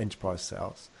 like in enterprise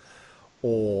sales,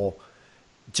 or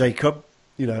Jacob,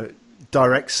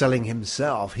 direct selling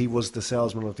himself, he was the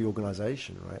salesman of the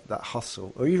organization, right? That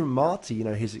hustle. Or even Marty,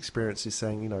 his experience is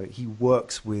saying, he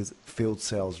works with field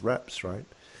sales reps, right?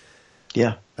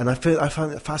 Yeah. And I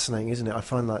find that fascinating, isn't it? I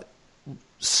find that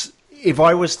if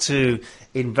I was to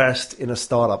invest in a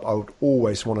startup, I would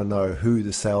always want to know who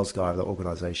the sales guy of that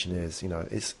organization is.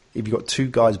 It's if you've got two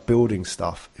guys building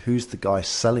stuff, who's the guy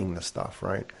selling the stuff,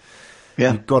 right?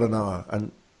 Yeah. You've got to know.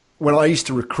 And when I used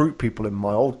to recruit people in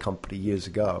my old company years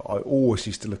ago, I always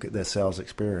used to look at their sales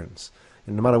experience,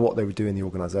 and no matter what they would do in the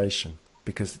organization,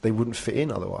 because they wouldn't fit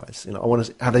in otherwise. I want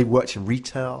to have they worked in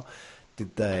retail?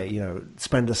 Did they,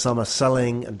 spend a summer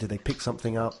selling, and did they pick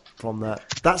something up from that?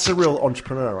 That's a real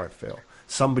entrepreneur, I feel.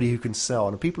 Somebody who can sell,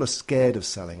 and people are scared of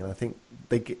selling, and I think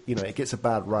they get, it gets a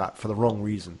bad rap for the wrong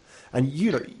reason. And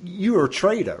you were a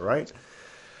trader, right?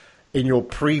 In your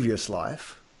previous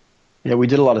life. Yeah, we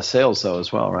did a lot of sales though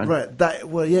as well, right? Right.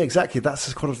 Yeah, exactly.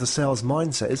 That's kind of the sales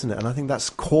mindset, isn't it? And I think that's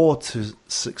core to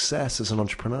success as an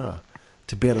entrepreneur,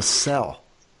 to be able to sell.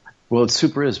 Well, it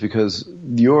super is, because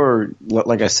you're,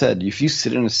 like I said, if you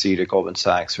sit in a seat at Goldman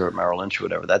Sachs or at Merrill Lynch or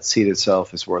whatever, that seat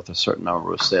itself is worth a certain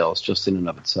number of sales just in and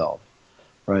of itself,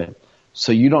 right?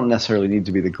 So you don't necessarily need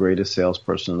to be the greatest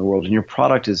salesperson in the world, and your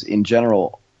product is in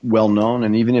general well known.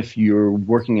 And even if you're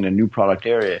working in a new product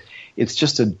area, it's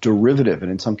just a derivative,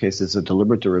 and in some cases a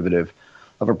deliberate derivative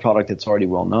of a product that's already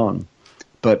well known.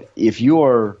 But if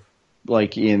you're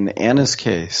like in Anna's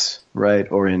case, right,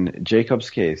 or in Jacob's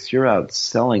case, you're out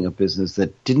selling a business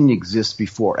that didn't exist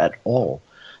before at all.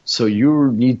 So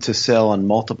you need to sell on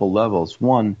multiple levels.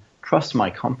 One, trust my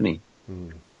company.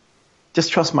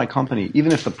 Just trust my company.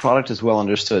 Even if the product is well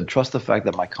understood, trust the fact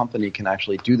that my company can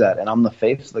actually do that, and I'm the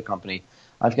face of the company.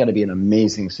 I've got to be an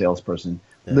amazing salesperson,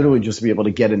 literally just to be able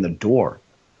to get in the door,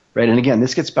 right? And again,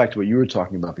 this gets back to what you were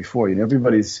talking about before.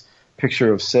 Everybody's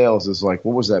picture of sales is like,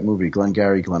 what was that movie,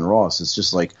 Glengarry Glen Ross? It's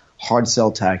just like hard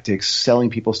sell tactics, selling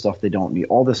people stuff they don't need,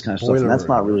 all this kind of stuff, and that's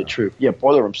not really true. Yeah,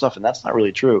 boiler room stuff, and that's not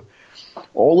really true.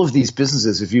 All of these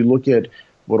businesses, if you look at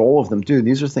what all of them do,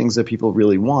 these are things that people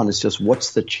really want. It's just,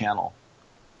 what's the channel?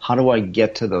 How do I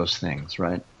get to those things,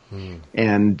 right?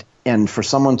 And for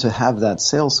someone to have that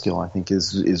sales skill, I think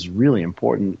is really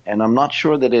important. And I'm not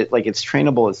sure that it's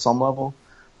trainable at some level,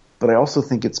 but I also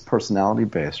think it's personality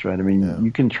based, right? I mean,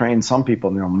 you can train some people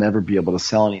and they'll never be able to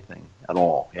sell anything at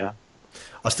all. Yeah.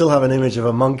 I still have an image of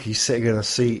a monkey sitting in a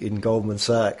seat in Goldman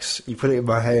Sachs. You put it in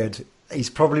my head. He's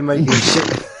probably making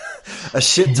a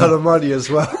shit ton of money as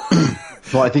well.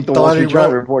 Well, I think the Wall Street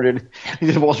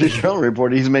Journal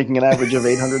reported he's making an average of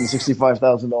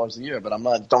 $865,000 a year,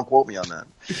 but don't quote me on that.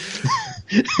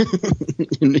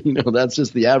 That's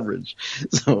just the average.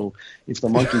 So if the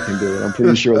monkey can do it, I'm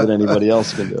pretty sure that anybody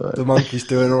else can do it. The monkey's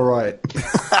doing all right.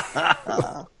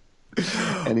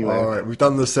 Anyway. All right, we've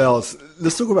done the sales.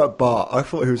 Let's talk about Bart. I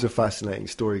thought he was a fascinating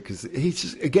story because he's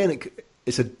just, again,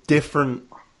 it's a different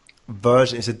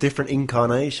version, it's a different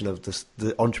incarnation of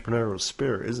the entrepreneurial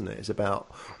spirit, isn't it? It's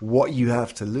about what you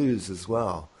have to lose as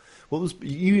well.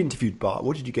 You interviewed Bart.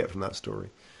 What did you get from that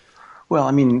story? Well,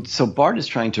 I mean, so Bart is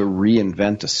trying to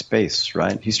reinvent a space,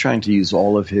 right? He's trying to use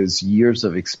all of his years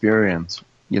of experience,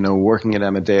 working at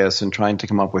Amadeus and trying to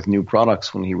come up with new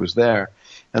products when he was there,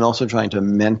 and also trying to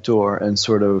mentor and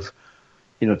sort of,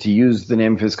 to use the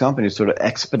name of his company, sort of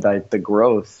expedite the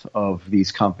growth of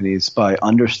these companies by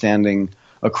understanding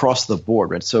across the board,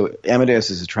 right? So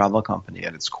Amadeus is a travel company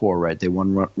at its core, right? They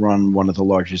run one of the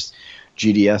largest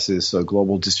GDSs, so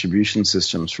global distribution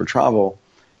systems for travel.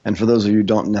 And for those of you who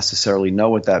don't necessarily know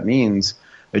what that means,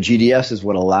 a GDS is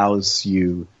what allows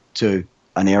you to,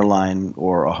 an airline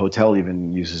or a hotel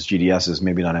even uses GDSs,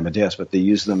 maybe not Amadeus, but they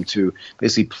use them to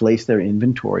basically place their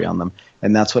inventory on them.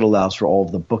 And that's what allows for all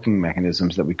of the booking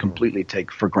mechanisms that we completely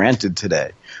take for granted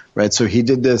today, right? So he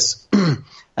did this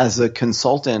as a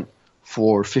consultant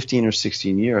for 15 or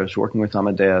 16 years, working with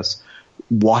Amadeus,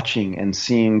 watching and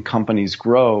seeing companies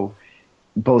grow,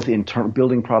 both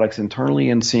building products internally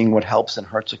and seeing what helps and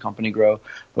hurts a company grow,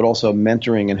 but also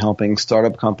mentoring and helping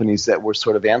startup companies that were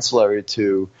sort of ancillary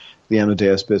to the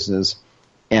Amadeus business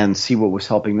and see what was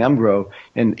helping them grow.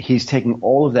 And he's taking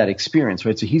all of that experience,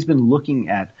 right? So he's been looking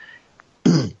at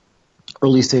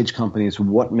early stage companies,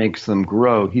 what makes them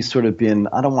grow. He's sort of been,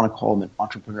 I don't want to call him an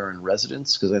entrepreneur in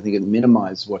residence because I think it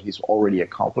minimizes what he's already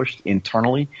accomplished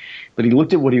internally. But he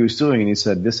looked at what he was doing and he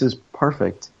said, this is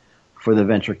perfect for the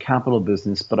venture capital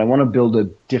business, but I want to build a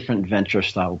different venture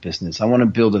style business. I want to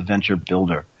build a venture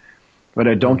builder, but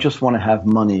I don't just want to have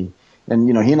money. And,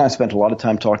 you know, he and I spent a lot of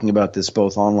time talking about this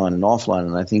both online and offline,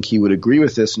 and I think he would agree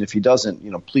with this. And if he doesn't, you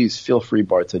know, please feel free,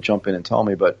 Bart, to jump in and tell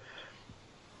me. But,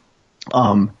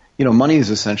 you know, money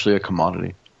is essentially a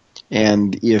commodity.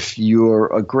 And if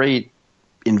you're a great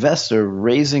investor,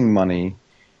 raising money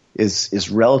is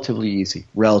relatively easy.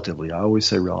 Relatively. I always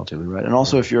say relatively, right? And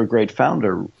also if you're a great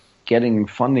founder, getting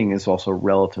funding is also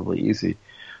relatively easy.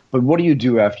 But what do you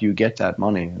do after you get that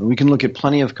money? And we can look at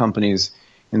plenty of companies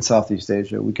in Southeast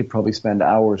Asia. We could probably spend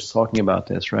hours talking about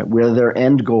this, right? Where their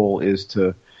end goal is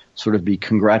to sort of be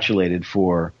congratulated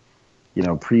for, you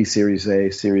know, pre-Series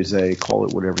A, Series A, call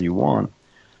it whatever you want.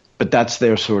 But that's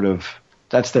their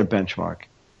benchmark.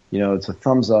 You know, it's a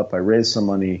thumbs up. I raised some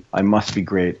money. I must be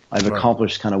great. I've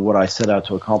accomplished kind of what I set out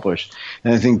to accomplish.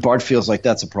 And I think Bart feels like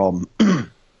that's a problem.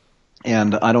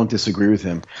 And I don't disagree with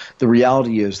him. The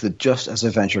reality is that just as a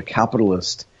venture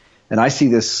capitalist, and I see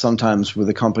this sometimes with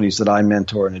the companies that I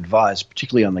mentor and advise,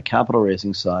 particularly on the capital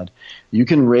raising side, you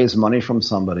can raise money from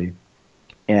somebody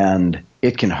and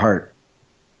it can hurt.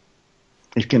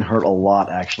 It can hurt a lot,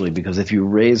 actually, because if you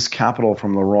raise capital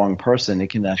from the wrong person, it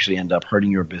can actually end up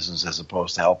hurting your business as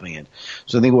opposed to helping it.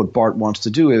 So I think what Bart wants to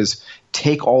do is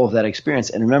take all of that experience.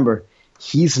 And remember,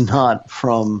 he's not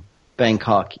from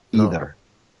Bangkok either. No.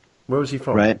 Where was he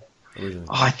from? Right?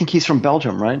 I think he's from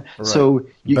Belgium, right? So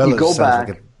you go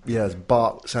back.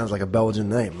 Bart sounds like a Belgian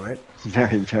name, right?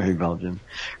 Very, very Belgian.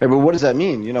 Right, but what does that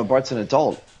mean? You know, Bart's an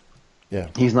adult. Yeah.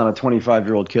 He's not a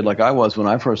 25-year-old kid like I was when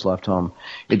I first left home.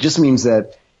 It just means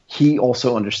that he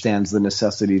also understands the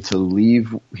necessity to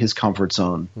leave his comfort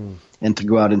zone and to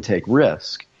go out and take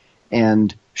risk.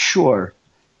 And sure,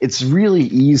 it's really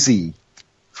easy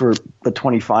for the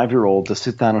 25-year-old to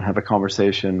sit down and have a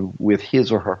conversation with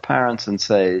his or her parents and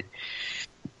say,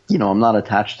 you know, I'm not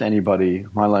attached to anybody.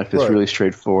 My life is really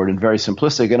straightforward and very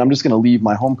simplistic, and I'm just going to leave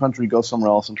my home country, go somewhere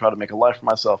else, and try to make a life for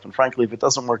myself. And frankly, if it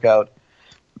doesn't work out,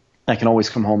 I can always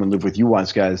come home and live with you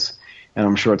wise guys, and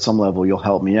I'm sure at some level you'll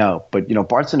help me out. But, you know,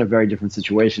 Bart's in a very different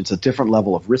situation. It's a different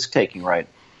level of risk-taking, right,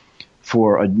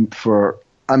 for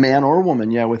a man or a woman,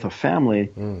 with a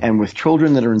family and with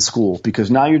children that are in school,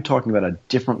 because now you're talking about a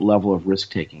different level of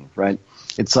risk-taking, right?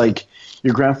 It's like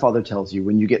your grandfather tells you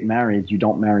when you get married, you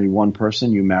don't marry one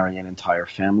person, you marry an entire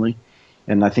family.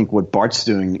 And I think what Bart's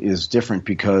doing is different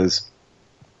because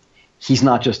he's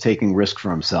not just taking risk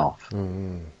for himself.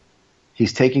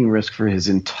 He's taking risk for his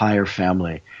entire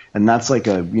family. And that's like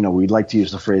we'd like to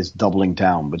use the phrase doubling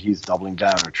down, but he's doubling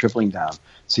down or tripling down.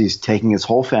 So he's taking his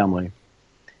whole family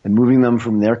and moving them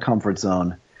from their comfort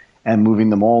zone and moving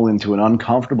them all into an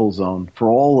uncomfortable zone for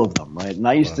all of them, right? And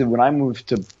I used to, when I moved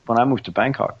to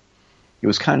Bangkok, it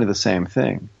was kind of the same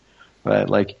thing, right?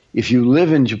 Like if you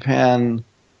live in Japan,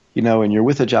 you know, and you're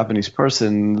with a Japanese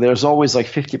person, there's always like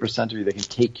 50% of you that can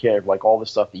take care of like all the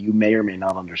stuff that you may or may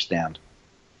not understand.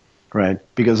 Right?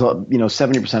 Because,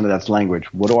 70% of that's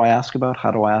language. What do I ask about?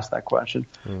 How do I ask that question?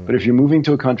 But if you're moving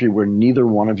to a country where neither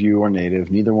one of you are native,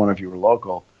 neither one of you are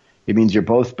local, it means you're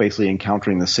both basically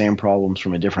encountering the same problems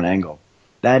from a different angle.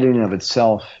 That in and of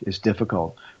itself is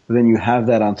difficult. But then you have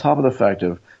that on top of the fact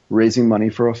of raising money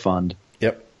for a fund.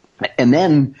 Yep. And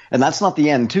that's not the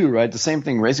end too, right? The same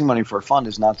thing, raising money for a fund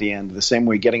is not the end. The same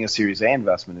way getting a Series A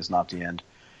investment is not the end.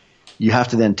 You have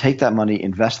to then take that money,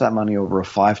 invest that money over a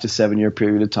 5 to 7 year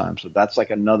period of time. So that's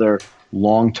like another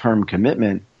long-term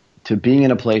commitment to being in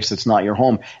a place that's not your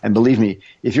home. And believe me,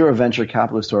 if you're a venture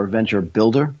capitalist or a venture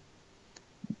builder,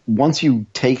 once you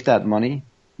take that money,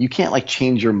 you can't like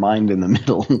change your mind in the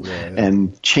middle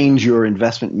and change your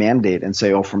investment mandate and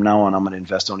say, oh, from now on, I'm going to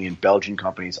invest only in Belgian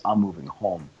companies. I'm moving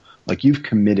home. Like you've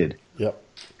committed. Yep.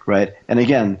 Right. And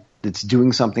again, it's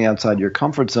doing something outside your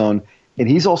comfort zone. And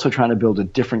he's also trying to build a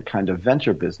different kind of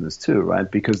venture business too,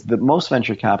 right? Because most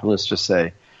venture capitalists just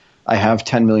say, I have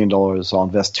 $10 million, I'll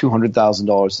invest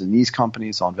 $200,000 in these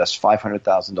companies, I'll invest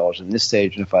 $500,000 in this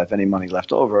stage, and if I have any money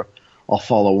left over, I'll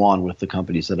follow on with the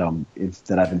companies that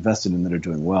I've invested in that are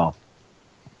doing well.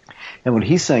 And what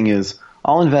he's saying is,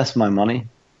 I'll invest my money,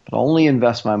 but I'll only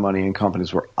invest my money in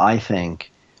companies where I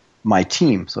think my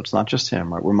team, so it's not just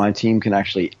him, right, where my team can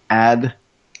actually add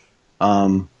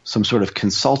some sort of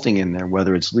consulting in there,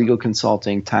 whether it's legal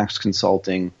consulting, tax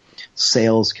consulting,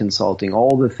 sales consulting,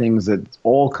 all the things that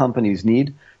all companies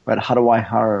need, right? How do I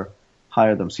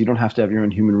hire them? So you don't have to have your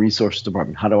own human resources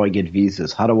department. How do I get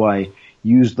visas? How do I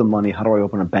use the money? How do I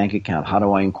open a bank account? How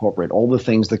do I incorporate? All the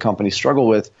things that companies struggle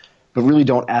with, but really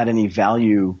don't add any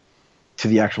value to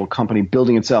the actual company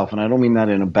building itself. And I don't mean that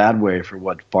in a bad way for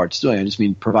what Bart's doing. I just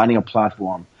mean providing a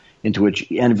platform into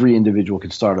which every individual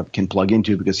can plug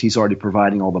into, because he's already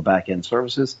providing all the back-end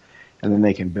services, and then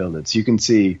they can build it. So you can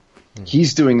see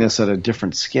he's doing this at a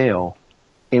different scale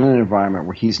in an environment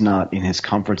where he's not in his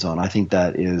comfort zone. I think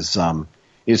that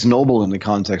is noble in the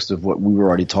context of what we were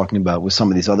already talking about with some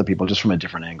of these other people, just from a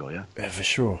different angle. Yeah, for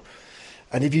sure.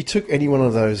 And if you took any one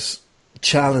of those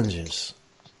challenges,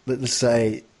 let's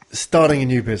say starting a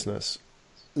new business,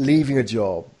 leaving a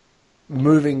job,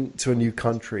 moving to a new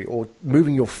country, or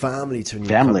moving your family to a new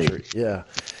country. Yeah.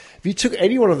 If you took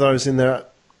any one of those in their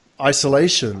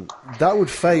isolation, that would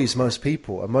faze most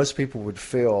people, and most people would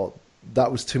feel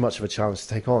that was too much of a challenge to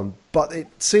take on. But it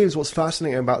seems what's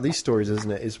fascinating about these stories,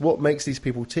 isn't it, is what makes these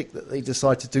people tick, that they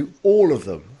decide to do all of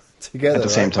them together. At the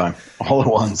same time, all at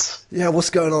once. Yeah, what's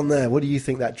going on there? What do you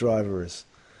think that driver is?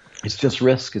 It's just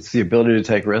risk. It's the ability to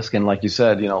take risk. And like you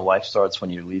said, life starts when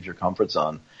you leave your comfort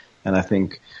zone. And I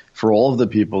think for all of the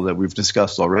people that we've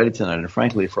discussed already tonight, and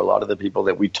frankly, for a lot of the people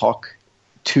that we talk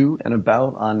to and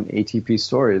about on ATP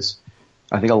stories,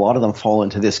 I think a lot of them fall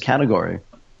into this category,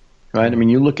 right? I mean,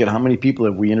 you look at how many people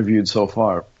have we interviewed so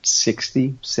far,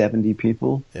 60, 70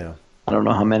 people. Yeah. I don't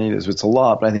know how many it is, it's a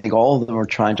lot, but I think all of them are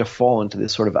trying to fall into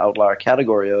this sort of outlier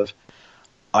category of,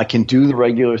 I can do the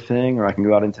regular thing, or I can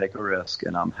go out and take a risk,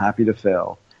 and I'm happy to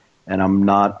fail. And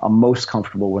I'm most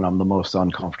comfortable when I'm the most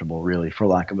uncomfortable, really, for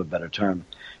lack of a better term.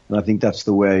 And I think that's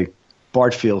the way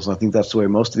Bart feels, and I think that's the way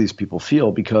most of these people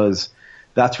feel, because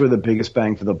that's where the biggest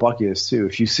bang for the buck is, too.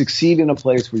 If you succeed in a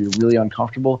place where you're really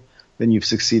uncomfortable, then you've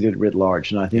succeeded writ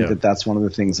large. And I think that that's one of the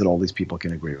things that all these people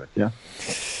can agree with, yeah?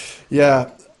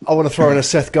 Yeah. I want to throw in a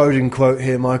Seth Godin quote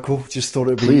here, Michael. Just thought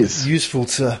it would be useful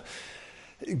to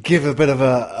give a bit of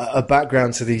a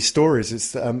background to these stories.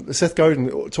 It's Seth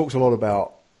Godin talks a lot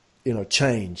about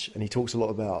change, and he talks a lot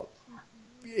about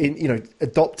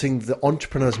adopting the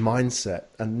entrepreneur's mindset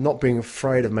and not being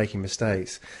afraid of making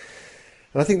mistakes.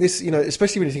 And I think this,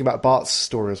 especially when you think about Bart's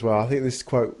story as well, I think this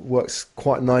quote works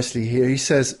quite nicely here. He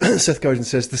says, Seth Godin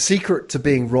says, "The secret to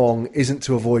being wrong isn't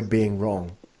to avoid being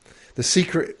wrong. The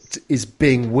secret is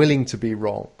being willing to be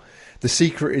wrong. The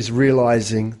secret is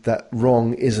realizing that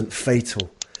wrong isn't fatal."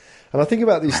 And I think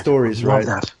about these stories, right?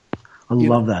 I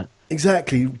love that.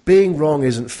 Exactly. Being wrong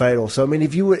isn't fatal. So, I mean,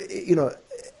 if you were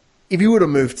to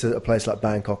move to a place like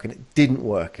Bangkok and it didn't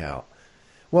work out,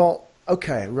 well,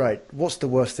 okay, right. What's the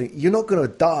worst thing? You're not going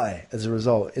to die as a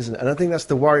result, isn't it? And I think that's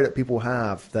the worry that people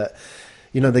have, that,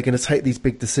 they're going to take these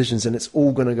big decisions and it's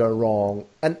all going to go wrong.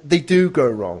 And they do go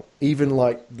wrong. Even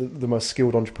like the most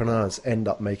skilled entrepreneurs end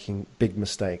up making big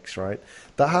mistakes, right?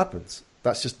 That happens.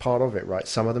 That's just part of it, right?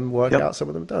 Some of them work out, some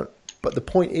of them don't. But the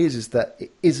point is that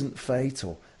it isn't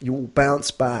fatal. You will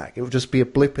bounce back. It will just be a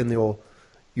blip in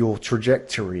your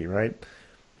trajectory, right?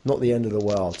 Not the end of the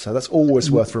world. So that's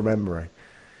always worth remembering.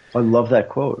 I love that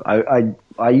quote.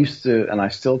 I used to, and I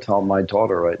still tell my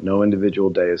daughter, right, no individual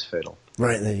day is fatal.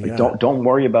 Right, there you go. Don't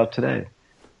worry about today.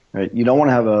 Right? You don't want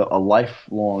to have a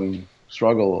lifelong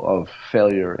struggle of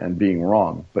failure and being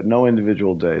wrong, but no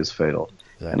individual day is fatal.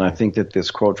 Exactly. And I think that this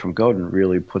quote from Godin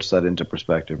really puts that into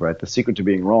perspective, right? The secret to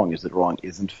being wrong is that wrong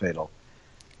isn't fatal.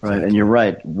 Right? Exactly. And you're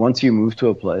right. Once you move to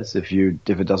a place, if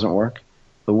it doesn't work,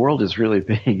 the world is really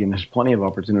big and there's plenty of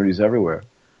opportunities everywhere.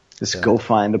 Just go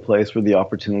find a place where the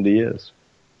opportunity is.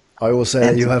 I will say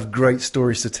that you have great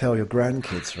stories to tell your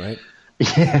grandkids, right?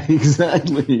 Yeah,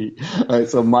 exactly. All right,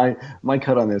 so my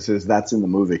cut on this is that's in the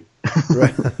movie.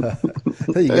 Right.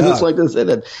 There you go. I just like to say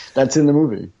that's in the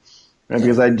movie. Right?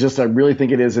 Because I really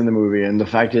think it is in the movie. And the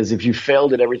fact is, if you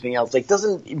failed at everything else,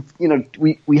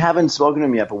 we haven't spoken to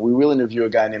him yet, but we will interview a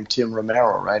guy named Tim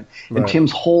Romero, right? And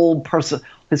Tim's whole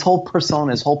his whole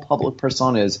persona, his whole public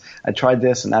persona is, I tried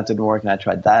this and that didn't work, and I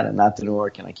tried that and that didn't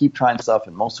work, and I keep trying stuff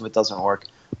and most of it doesn't work.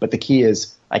 But the key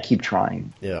is, I keep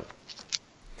trying. Yeah.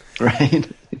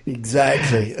 Right?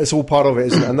 Exactly. It's all part of it,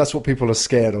 isn't it? And that's what people are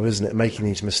scared of, isn't it? Making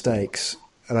these mistakes.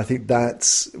 And I think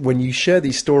that's, when you share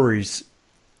these stories,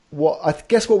 I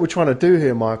guess what we're trying to do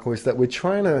here, Michael, is that we're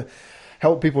trying to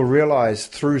help people realize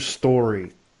through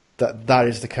story that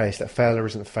is the case, that failure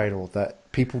isn't fatal,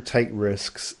 that people take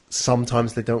risks.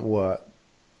 Sometimes they don't work.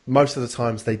 Most of the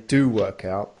times they do work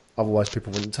out. Otherwise,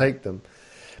 people wouldn't take them.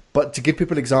 But to give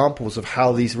people examples of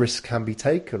how these risks can be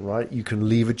taken, right? You can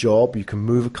leave a job, you can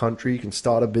move a country, you can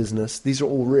start a business. These are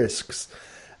all risks.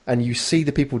 and you see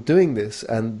the people doing this,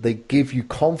 and they give you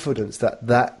confidence that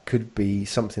that could be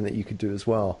something that you could do as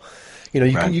well.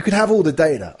 You could have all the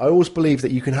data. I always believe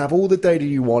that you can have all the data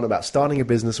you want about starting a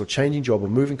business or changing job or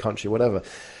moving country, whatever.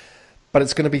 But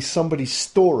it's going to be somebody's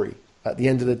story at the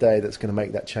end of the day that's going to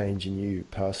make that change in you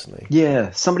personally.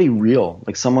 Yeah, somebody real,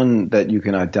 like someone that you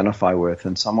can identify with,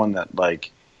 and someone that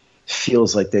like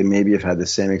feels like they maybe have had the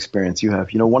same experience you have.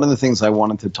 One of the things I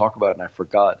wanted to talk about and I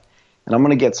forgot, and I'm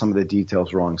going to get some of the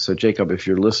details wrong. So Jacob, if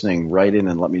you're listening, write in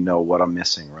and let me know what I'm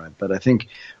missing, right? But I think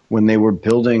when they were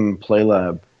building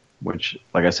PlayLab, which,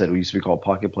 like I said, we used to be called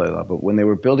Pocket PlayLab, but when they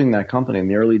were building that company in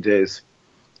the early days,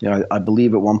 I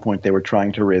believe at one point they were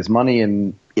trying to raise money,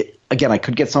 and again, I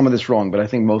could get some of this wrong, but I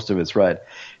think most of it's right.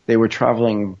 They were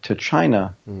traveling to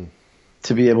China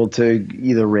to be able to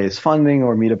either raise funding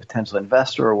or meet a potential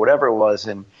investor or whatever it was.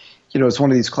 And, it's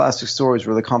one of these classic stories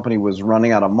where the company was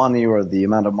running out of money, or the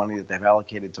amount of money that they've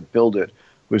allocated to build it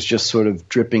was just sort of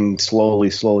dripping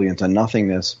slowly into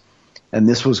nothingness. And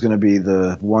this was going to be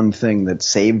the one thing that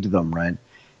saved them, right?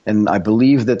 And I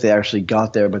believe that they actually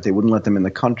got there, but they wouldn't let them in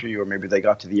the country, or maybe they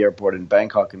got to the airport in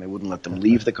Bangkok and they wouldn't let them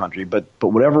leave the country. But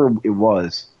whatever it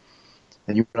was,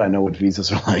 and you and I know what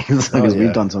visas are like because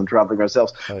we've done some traveling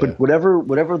ourselves. But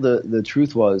whatever the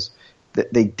truth was,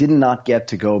 that they did not get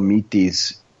to go meet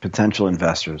these potential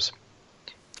investors.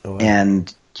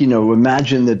 And,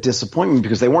 imagine the disappointment,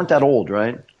 because they weren't that old,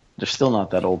 right? They're still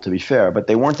not that old, to be fair, but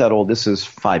they weren't that old. This is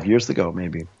 5 years ago,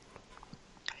 maybe.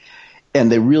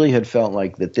 And they really had felt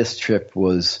like that this trip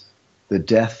was the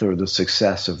death or the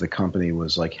success of the company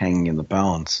was like hanging in the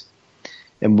balance.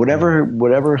 And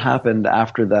whatever happened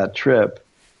after that trip,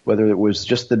 whether it was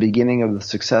just the beginning of the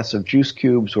success of Juice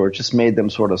Cubes or it just made them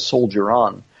sort of soldier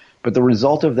on, but the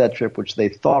result of that trip, which they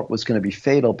thought was going to be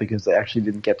fatal because they actually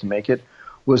didn't get to make it,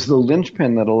 was the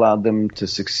linchpin that allowed them to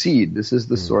succeed. This is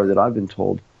the story that I've been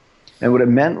told. And what it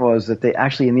meant was that they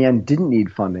actually, in the end, didn't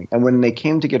need funding. And when they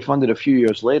came to get funded a few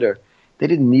years later, they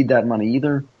didn't need that money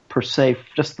either, per se,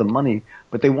 just the money,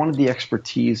 but they wanted the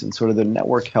expertise and sort of the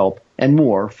network help and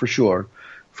more, for sure,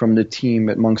 from the team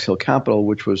at Monks Hill Capital,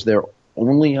 which was their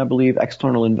only, I believe,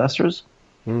 external investors.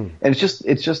 And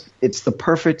it's the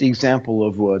perfect example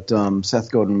of what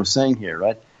Seth Godin was saying here,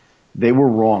 right? They were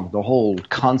wrong. The whole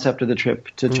concept of the trip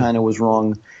to China was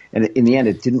wrong. And in the end,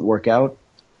 it didn't work out,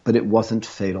 but it wasn't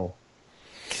fatal.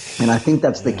 And I think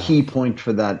that's the key point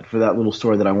for that little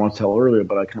story that I want to tell earlier,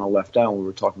 but I kind of left out when we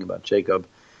were talking about Jacob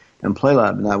and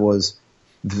PlayLab. And that was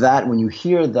that when you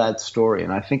hear that story,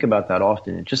 and I think about that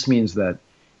often, it just means that,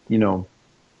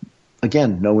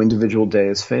 again, no individual day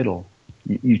is fatal.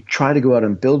 You try to go out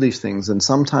and build these things, and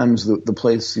sometimes the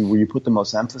place where you put the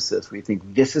most emphasis, where you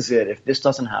think, this is it, if this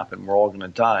doesn't happen, we're all going to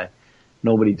die,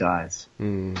 nobody dies,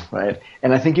 right?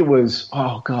 And I think it was,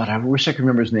 oh God, I wish I could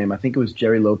remember his name. I think it was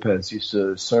Jerry Lopez used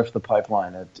to surf the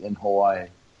pipeline in Hawaii.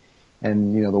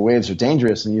 And, the waves are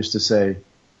dangerous, and he used to say,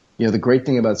 the great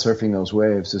thing about surfing those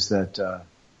waves is that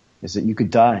you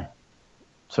could die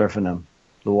surfing them.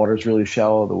 The water's really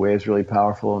shallow, the wave's really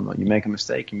powerful, and you make a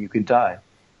mistake and you could die.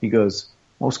 He goes,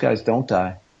 most guys don't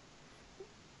die,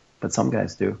 but some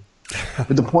guys do.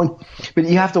 But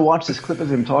you have to watch this clip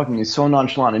of him talking. He's so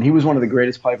nonchalant, and he was one of the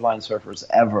greatest pipeline surfers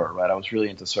ever, right? I was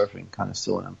really into surfing, kind of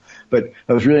still am. But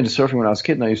I was really into surfing when I was a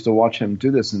kid, and I used to watch him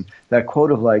do this. And that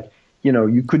quote of like,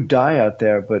 you could die out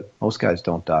there, but most guys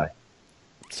don't die.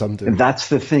 Some do. And that's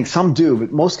the thing. Some do,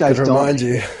 but most guys don't. Remind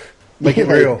you. Make it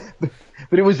real.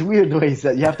 But it was weird the way he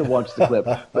said, you have to watch the clip.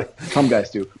 But some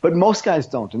guys do. But most guys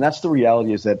don't. And that's the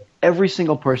reality, is that every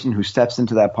single person who steps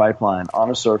into that pipeline on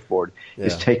a surfboard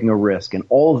is taking a risk. And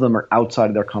all of them are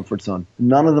outside of their comfort zone.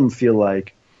 None of them feel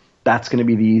like that's going to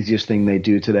be the easiest thing they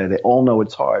do today. They all know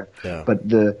it's hard. Yeah. But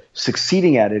the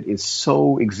succeeding at it is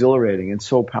so exhilarating and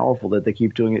so powerful that they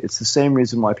keep doing it. It's the same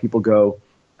reason why people go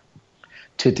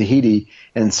to Tahiti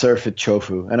and surf at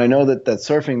Chofu. And I know that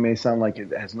surfing may sound like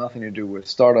it has nothing to do with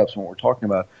startups and what we're talking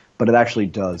about, but it actually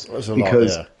does.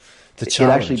 Because it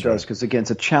actually does, because again,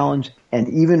 it's a challenge. And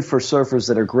even for surfers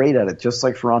that are great at it, just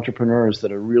like for entrepreneurs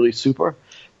that are really super,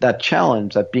 that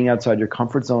challenge, that being outside your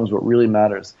comfort zone is what really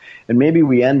matters. And maybe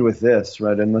we end with this,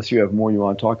 right? Unless you have more you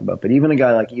want to talk about. But even a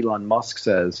guy like Elon Musk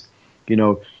says,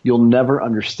 you'll never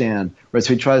understand, right?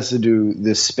 So he tries to do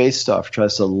this space stuff,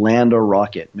 tries to land a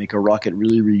rocket, make a rocket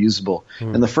really reusable.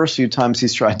 And the first few times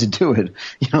he's tried to do it,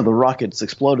 the rocket's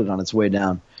exploded on its way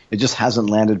down. It just hasn't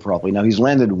landed properly. Now he's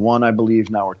landed one, I believe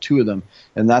now, or two of them,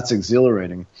 and that's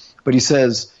exhilarating. But he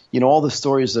says, all the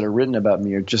stories that are written about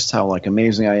me are just how like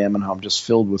amazing I am and how I'm just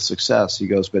filled with success. He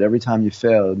goes, but every time you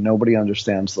fail, nobody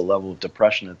understands the level of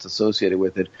depression that's associated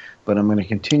with it. But I'm going to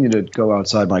continue to go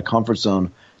outside my comfort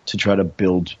zone to try to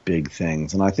build big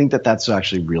things. And I think that that's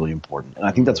actually really important. And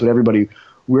I think that's what everybody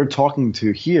we're talking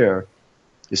to here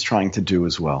is trying to do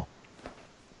as well.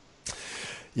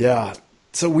 Yeah.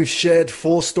 So we've shared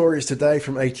 4 stories today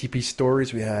from ATP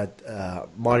Stories. We had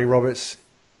Marty Roberts,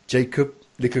 Jacob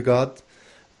Likegaard,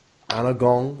 Anna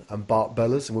Gong, and Bart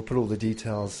Bellers, and we'll put all the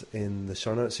details in the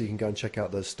show notes so you can go and check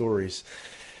out those stories.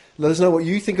 Let us know what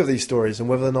you think of these stories and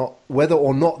whether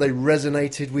or not they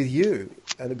resonated with you.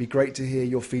 And it'd be great to hear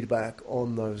your feedback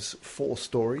on those 4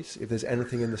 stories. If there's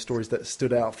anything in the stories that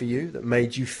stood out for you, that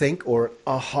made you think, or an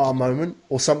aha moment,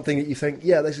 or something that you think,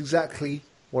 yeah, that's exactly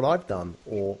what I've done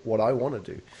or what I want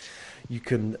to do. You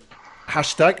can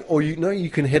hashtag, or you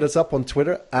can hit us up on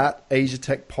Twitter at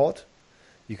AsiaTechPod.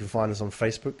 You can find us on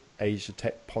Facebook, Asia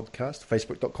Tech Podcast,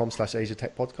 facebook.com/Asia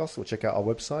Tech Podcast, or check out our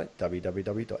website,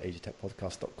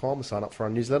 www.asiatechpodcast.com, sign up for our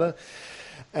newsletter,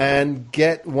 and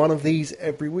get one of these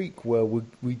every week where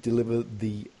we deliver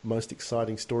the most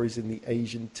exciting stories in the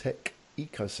Asian tech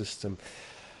ecosystem.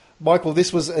 Michael,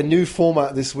 this was a new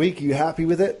format this week. Are you happy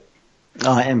with it?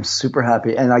 I am super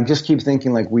happy. And I just keep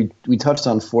thinking, like, we touched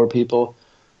on 4 people,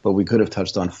 but we could have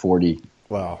touched on 40.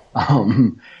 Wow.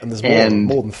 And there's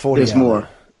more than 40. There's more.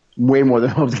 Way more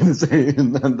than I was going to say.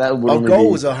 Our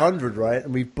goal was 100, right?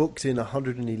 And we booked in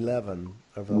 111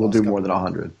 over the We'll last do couple more than of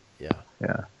 100. Yeah.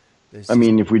 I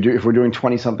mean, if we're doing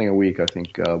 20 something a week, I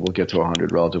think we'll get to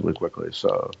 100 relatively quickly.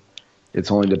 So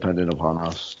it's only dependent upon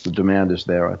us. The demand is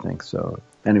there, I think. So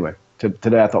anyway,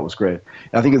 today I thought was great.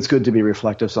 I think it's good to be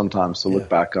reflective sometimes to look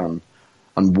back on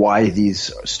why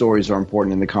these stories are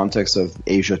important in the context of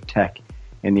Asia Tech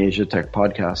and the Asia Tech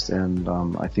podcast. And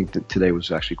I think that today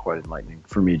was actually quite enlightening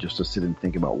for me just to sit and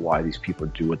think about why these people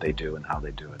do what they do and how they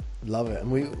do it. Love it.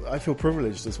 And I feel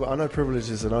privileged as well. I know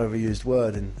privilege is an overused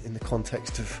word in the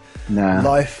context of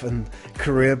life and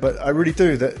career, but I really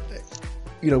do that,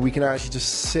 we can actually just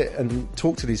sit and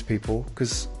talk to these people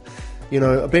because,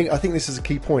 I think this is a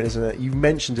key point, isn't it? You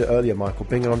mentioned it earlier, Michael,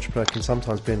 being an entrepreneur can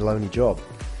sometimes be a lonely job.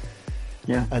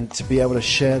 Yeah. And to be able to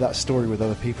share that story with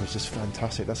other people is just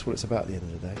fantastic. That's what it's about at the end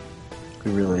of the day.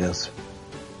 It really is.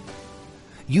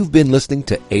 You've been listening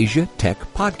to Asia Tech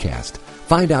Podcast.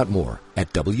 Find out more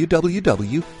at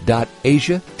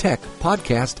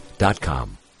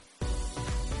www.asiatechpodcast.com.